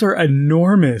 wow, those are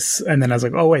enormous. And then I was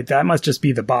like, oh, wait, that must just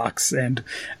be the box. And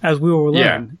as we will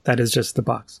learn, that is just the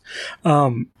box.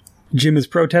 Jim is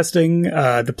protesting.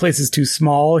 The place is too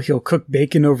small. He'll cook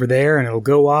bacon over there and it'll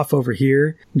go off over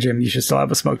here. Jim, you should still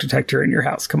have a smoke detector in your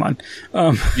house. Come on.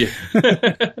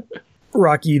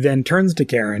 Rocky then turns to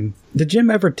Karen. Did Jim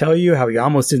ever tell you how he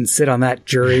almost didn't sit on that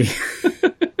jury?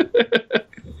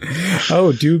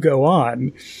 Oh, do go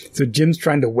on. So Jim's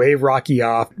trying to wave Rocky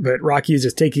off, but Rocky is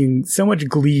just taking so much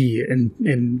glee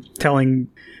in telling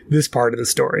this part of the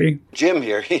story. Jim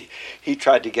here, he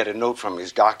tried to get a note from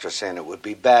his doctor saying it would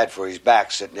be bad for his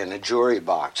back sitting in a jury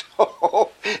box.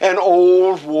 An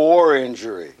old war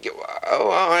injury.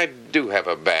 Oh, I do have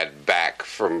a bad back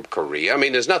from Korea. I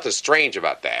mean, there's nothing strange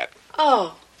about that.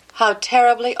 Oh, how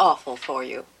terribly awful for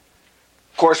you.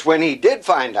 Of course, when he did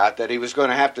find out that he was going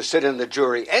to have to sit in the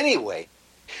jury anyway,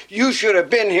 you should have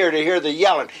been here to hear the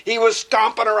yelling. He was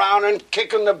stomping around and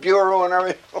kicking the bureau and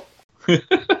everything.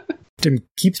 Jim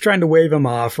keeps trying to wave him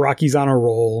off. Rocky's on a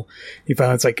roll. He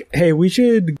finally is like, hey, we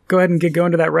should go ahead and get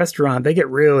going to that restaurant. They get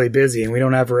really busy and we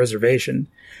don't have a reservation.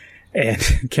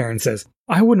 And Karen says,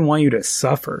 I wouldn't want you to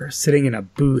suffer sitting in a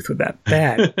booth with that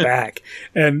bad back.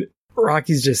 And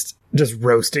Rocky's just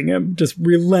roasting him, just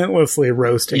relentlessly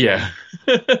roasting him.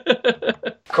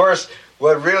 Of course,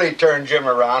 what really turned Jim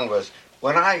around was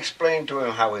when I explained to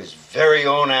him how his very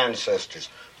own ancestors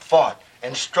fought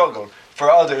and struggled for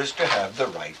others to have the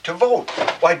right to vote.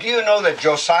 Why, do you know that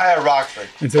Josiah Rockford,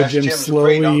 and so Jim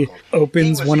slowly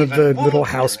opens one of the little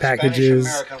house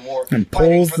packages and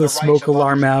pulls the smoke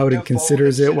alarm out and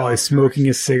considers it while he's smoking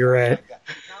his cigarette.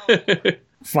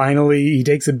 Finally, he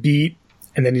takes a beat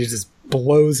and then he just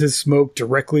blows his smoke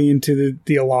directly into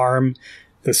the alarm.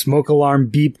 The smoke alarm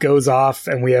beep goes off,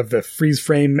 and we have the freeze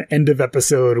frame end of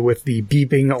episode with the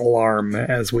beeping alarm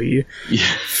as we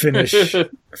finish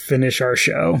our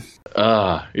show.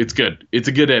 It's good. It's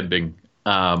a good ending.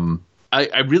 I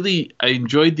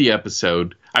enjoyed the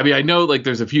episode. I mean, I know like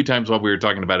there's a few times while we were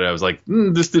talking about it, I was like,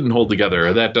 this didn't hold together,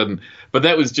 or that doesn't. But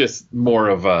that was just more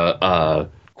of a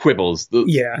quibbles.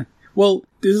 Yeah. Well,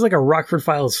 this is like a Rockford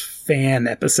Files fan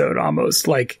episode almost.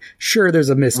 Like, sure, there's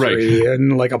a mystery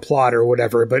and like a plot or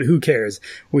whatever, but who cares?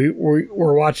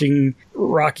 We're watching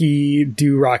Rocky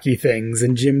do Rocky things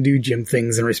and Jim do Jim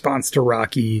things in response to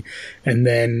Rocky, and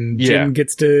then Jim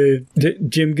gets to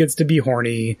be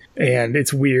horny, and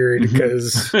it's weird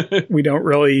because we don't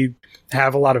really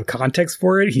have a lot of context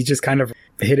for it. He's just kind of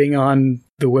hitting on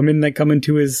the women that come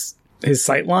into his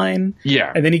sight line.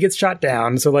 Yeah. And then he gets shot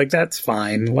down. So like, that's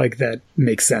fine. Like that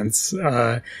makes sense,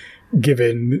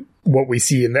 given what we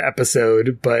see in the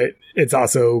episode, but it's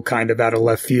also kind of out of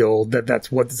left field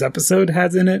that's what this episode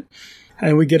has in it.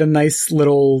 And we get a nice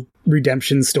little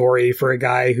redemption story for a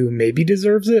guy who maybe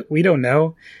deserves it. We don't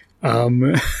know.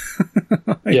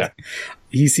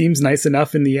 He seems nice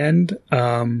enough in the end.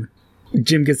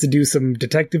 Jim gets to do some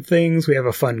detective things. We have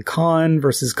a fun con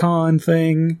versus con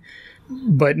thing,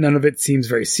 but none of it seems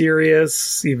very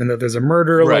serious, even though there's a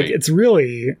murder. Right. Like, it's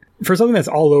really, for something that's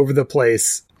all over the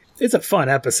place, it's a fun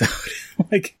episode.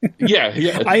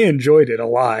 I enjoyed it a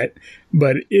lot,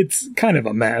 but it's kind of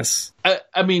a mess.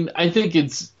 I mean, I think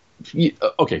it's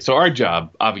okay. So our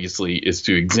job, obviously, is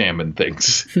to examine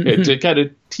things and to kind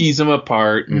of tease them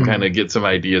apart and kind of get some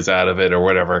ideas out of it or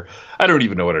whatever. I don't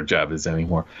even know what our job is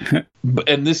anymore.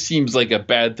 And this seems like a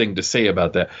bad thing to say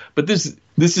about that. But this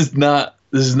is not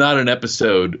an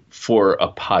episode for a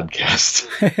podcast.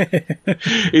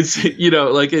 It's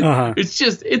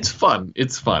it's fun.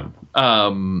 It's fun.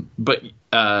 God,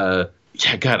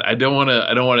 I don't want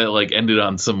to like end it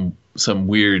on some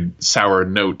weird sour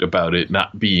note about it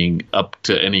not being up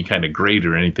to any kind of grade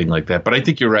or anything like that. But I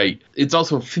think you're right. It's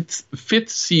also fifth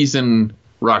season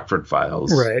Rockford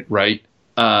Files. Right.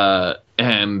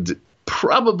 And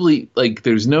probably like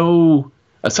there's no,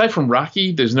 aside from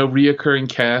Rocky, there's no reoccurring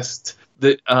cast.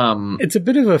 That it's a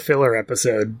bit of a filler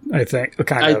episode, I think.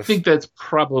 I think that's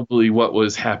probably what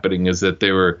was happening, is that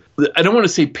they were, I don't want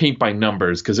to say paint by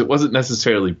numbers, because it wasn't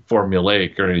necessarily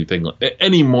formulaic or anything,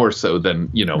 any more so than,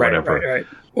 whatever. Right.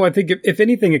 Well, I think if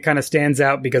anything, it kind of stands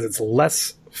out because it's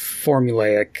less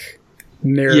formulaic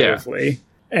narratively,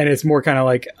 and it's more kind of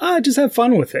like, just have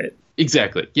fun with it.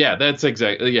 Exactly. Yeah, that's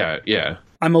exactly. Yeah.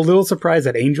 I'm a little surprised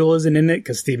that Angel isn't in it,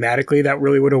 because thematically that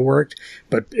really would have worked.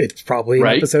 But it's probably an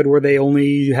episode where they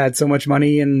only had so much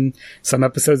money, and some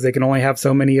episodes they can only have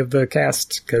so many of the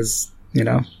cast because,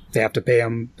 they have to pay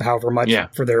them however much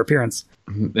for their appearance.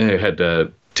 They had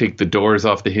to take the doors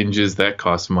off the hinges. That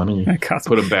cost money.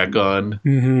 Put them back on.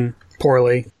 Mm-hmm.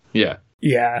 Poorly. Yeah.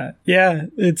 Yeah.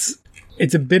 It's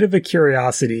a bit of a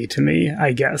curiosity to me,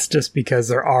 I guess, just because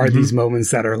there are these moments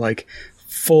that are like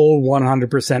full 100%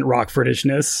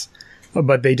 Rockfordishness,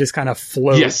 but they just kind of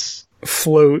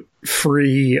float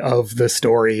free of the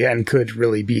story and could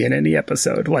really be in any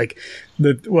episode. Like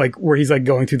where he's like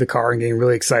going through the car and getting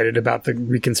really excited about the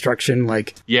reconstruction.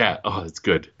 It's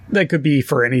good. That could be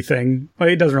for anything.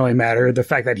 It doesn't really matter. The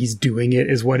fact that he's doing it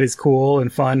is what is cool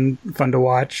and fun to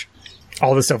watch.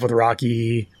 All the stuff with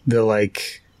Rocky, the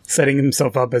setting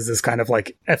himself up as this kind of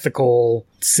ethical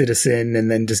citizen,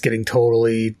 and then just getting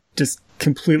completely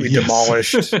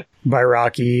demolished by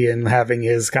Rocky, and having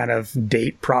his kind of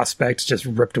date prospects just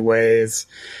ripped away is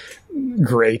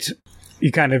great.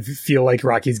 You kind of feel like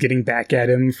Rocky's getting back at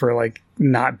him for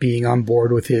not being on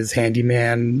board with his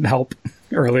handyman help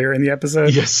earlier in the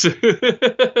episode. Yes.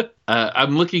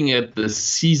 I'm looking at the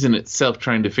season itself,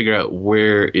 trying to figure out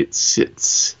where it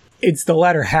sits. It's the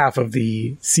latter half of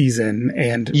the season,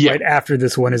 and right after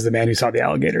this one is The Man Who Saw the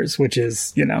Alligators, which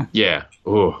is,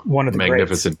 one of the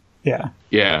magnificent. Greats. Yeah.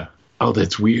 Yeah. Oh,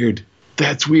 that's weird.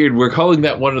 We're calling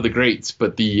that one of the greats,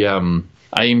 but the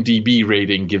IMDb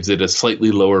rating gives it a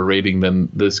slightly lower rating than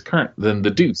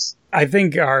The Deuce. I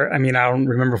think I don't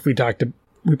remember if we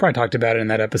probably talked about it in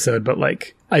that episode, but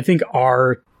I think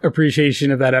our appreciation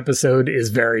of that episode is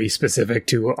very specific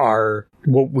to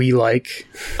what we like.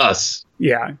 Us.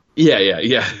 Yeah.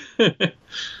 Yeah.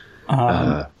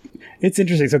 It's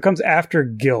interesting. So it comes after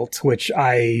Guilt, which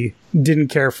I didn't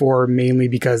care for, mainly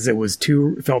because it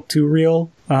felt too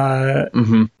real. But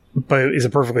it is a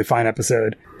perfectly fine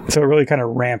episode. So it really kind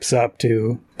of ramps up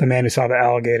to The Man Who Saw the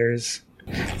Alligators.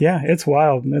 Yeah, it's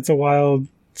wild. It's a wild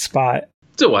spot.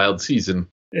 It's a wild season.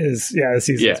 The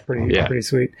season's pretty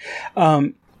sweet.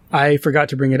 I forgot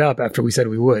to bring it up after we said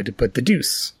we would, but The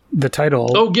Deuce, the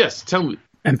title. Oh, yes. Tell me.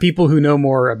 And people who know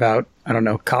more about, I don't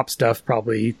know, cop stuff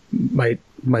probably might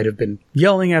have been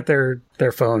yelling at their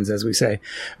phones, as we say.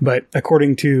 But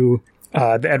according to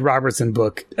the Ed Robertson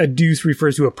book, a deuce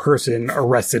refers to a person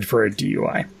arrested for a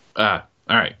DUI. All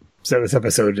right. So this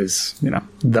episode is,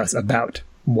 thus about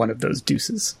one of those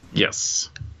deuces. Yes.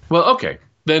 Well, okay.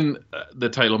 Then the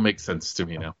title makes sense to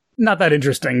me now. Not that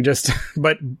interesting, just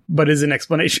but is an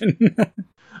explanation.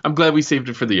 I'm glad we saved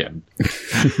it for the end.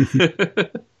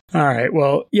 All right.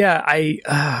 Well, yeah, I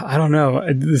don't know.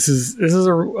 This is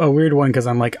a weird one, because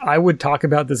I'm like, I would talk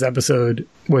about this episode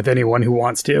with anyone who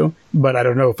wants to, but I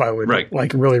don't know if I would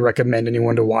really recommend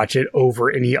anyone to watch it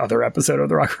over any other episode of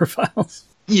the Rockford Files.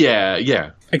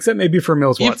 Yeah. Except maybe for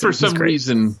Mills Watson. If for some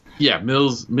reason,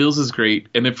 Mills is great,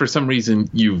 and if for some reason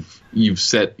you've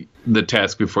set the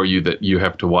task before you that you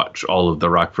have to watch all of the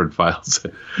Rockford Files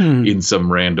in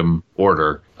some random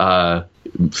order,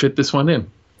 fit this one in.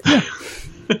 Yeah.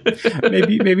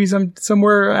 maybe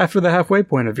somewhere after the halfway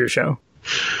point of your show.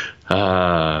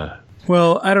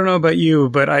 Well, I don't know about you,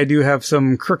 but I do have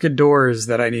some crooked doors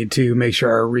that I need to make sure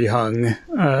are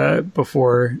rehung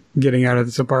before getting out of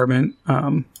this apartment.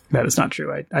 That is not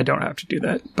true. I don't have to do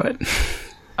that, but...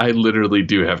 I literally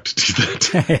do have to do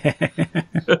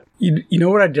that. You know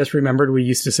what I just remembered we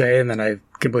used to say, and then I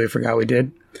completely forgot we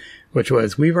did? Which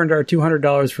was, we've earned our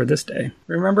 $200 for this day.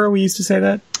 Remember we used to say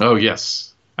that? Oh,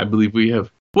 yes. I believe we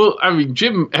have. Well, I mean,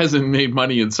 Jim hasn't made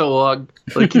money in so long.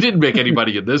 Like, he didn't make any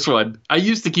money in this one. I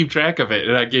used to keep track of it,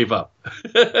 and I gave up.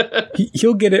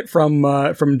 He'll get it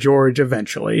from George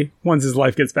eventually, once his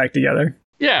life gets back together.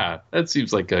 Yeah, that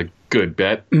seems like a good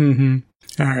bet. Mm-hmm.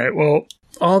 All right, well,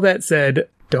 all that said,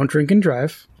 don't drink and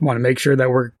drive. Want to make sure that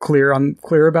we're clear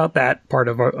about that part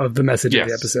of the message of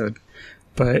the episode.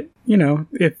 But, you know,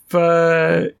 if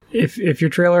your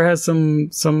trailer has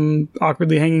some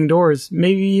awkwardly hanging doors,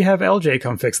 maybe have LJ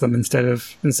come fix them instead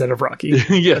of Rocky.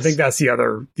 Yes. I think that's the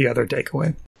other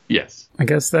takeaway. Yes. I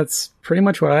guess that's pretty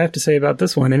much what I have to say about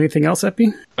this one. Anything else,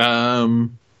 Epi?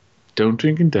 Don't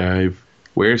drink and dive.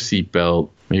 Wear a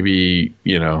seatbelt. Maybe,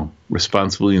 you know,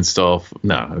 responsibly install.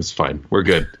 No, it's fine. We're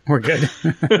good. We're good.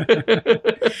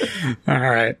 All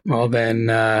right. Well, then,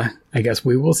 I guess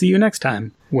we will see you next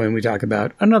time when we talk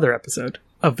about another episode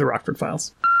of The Rockford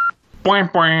Files.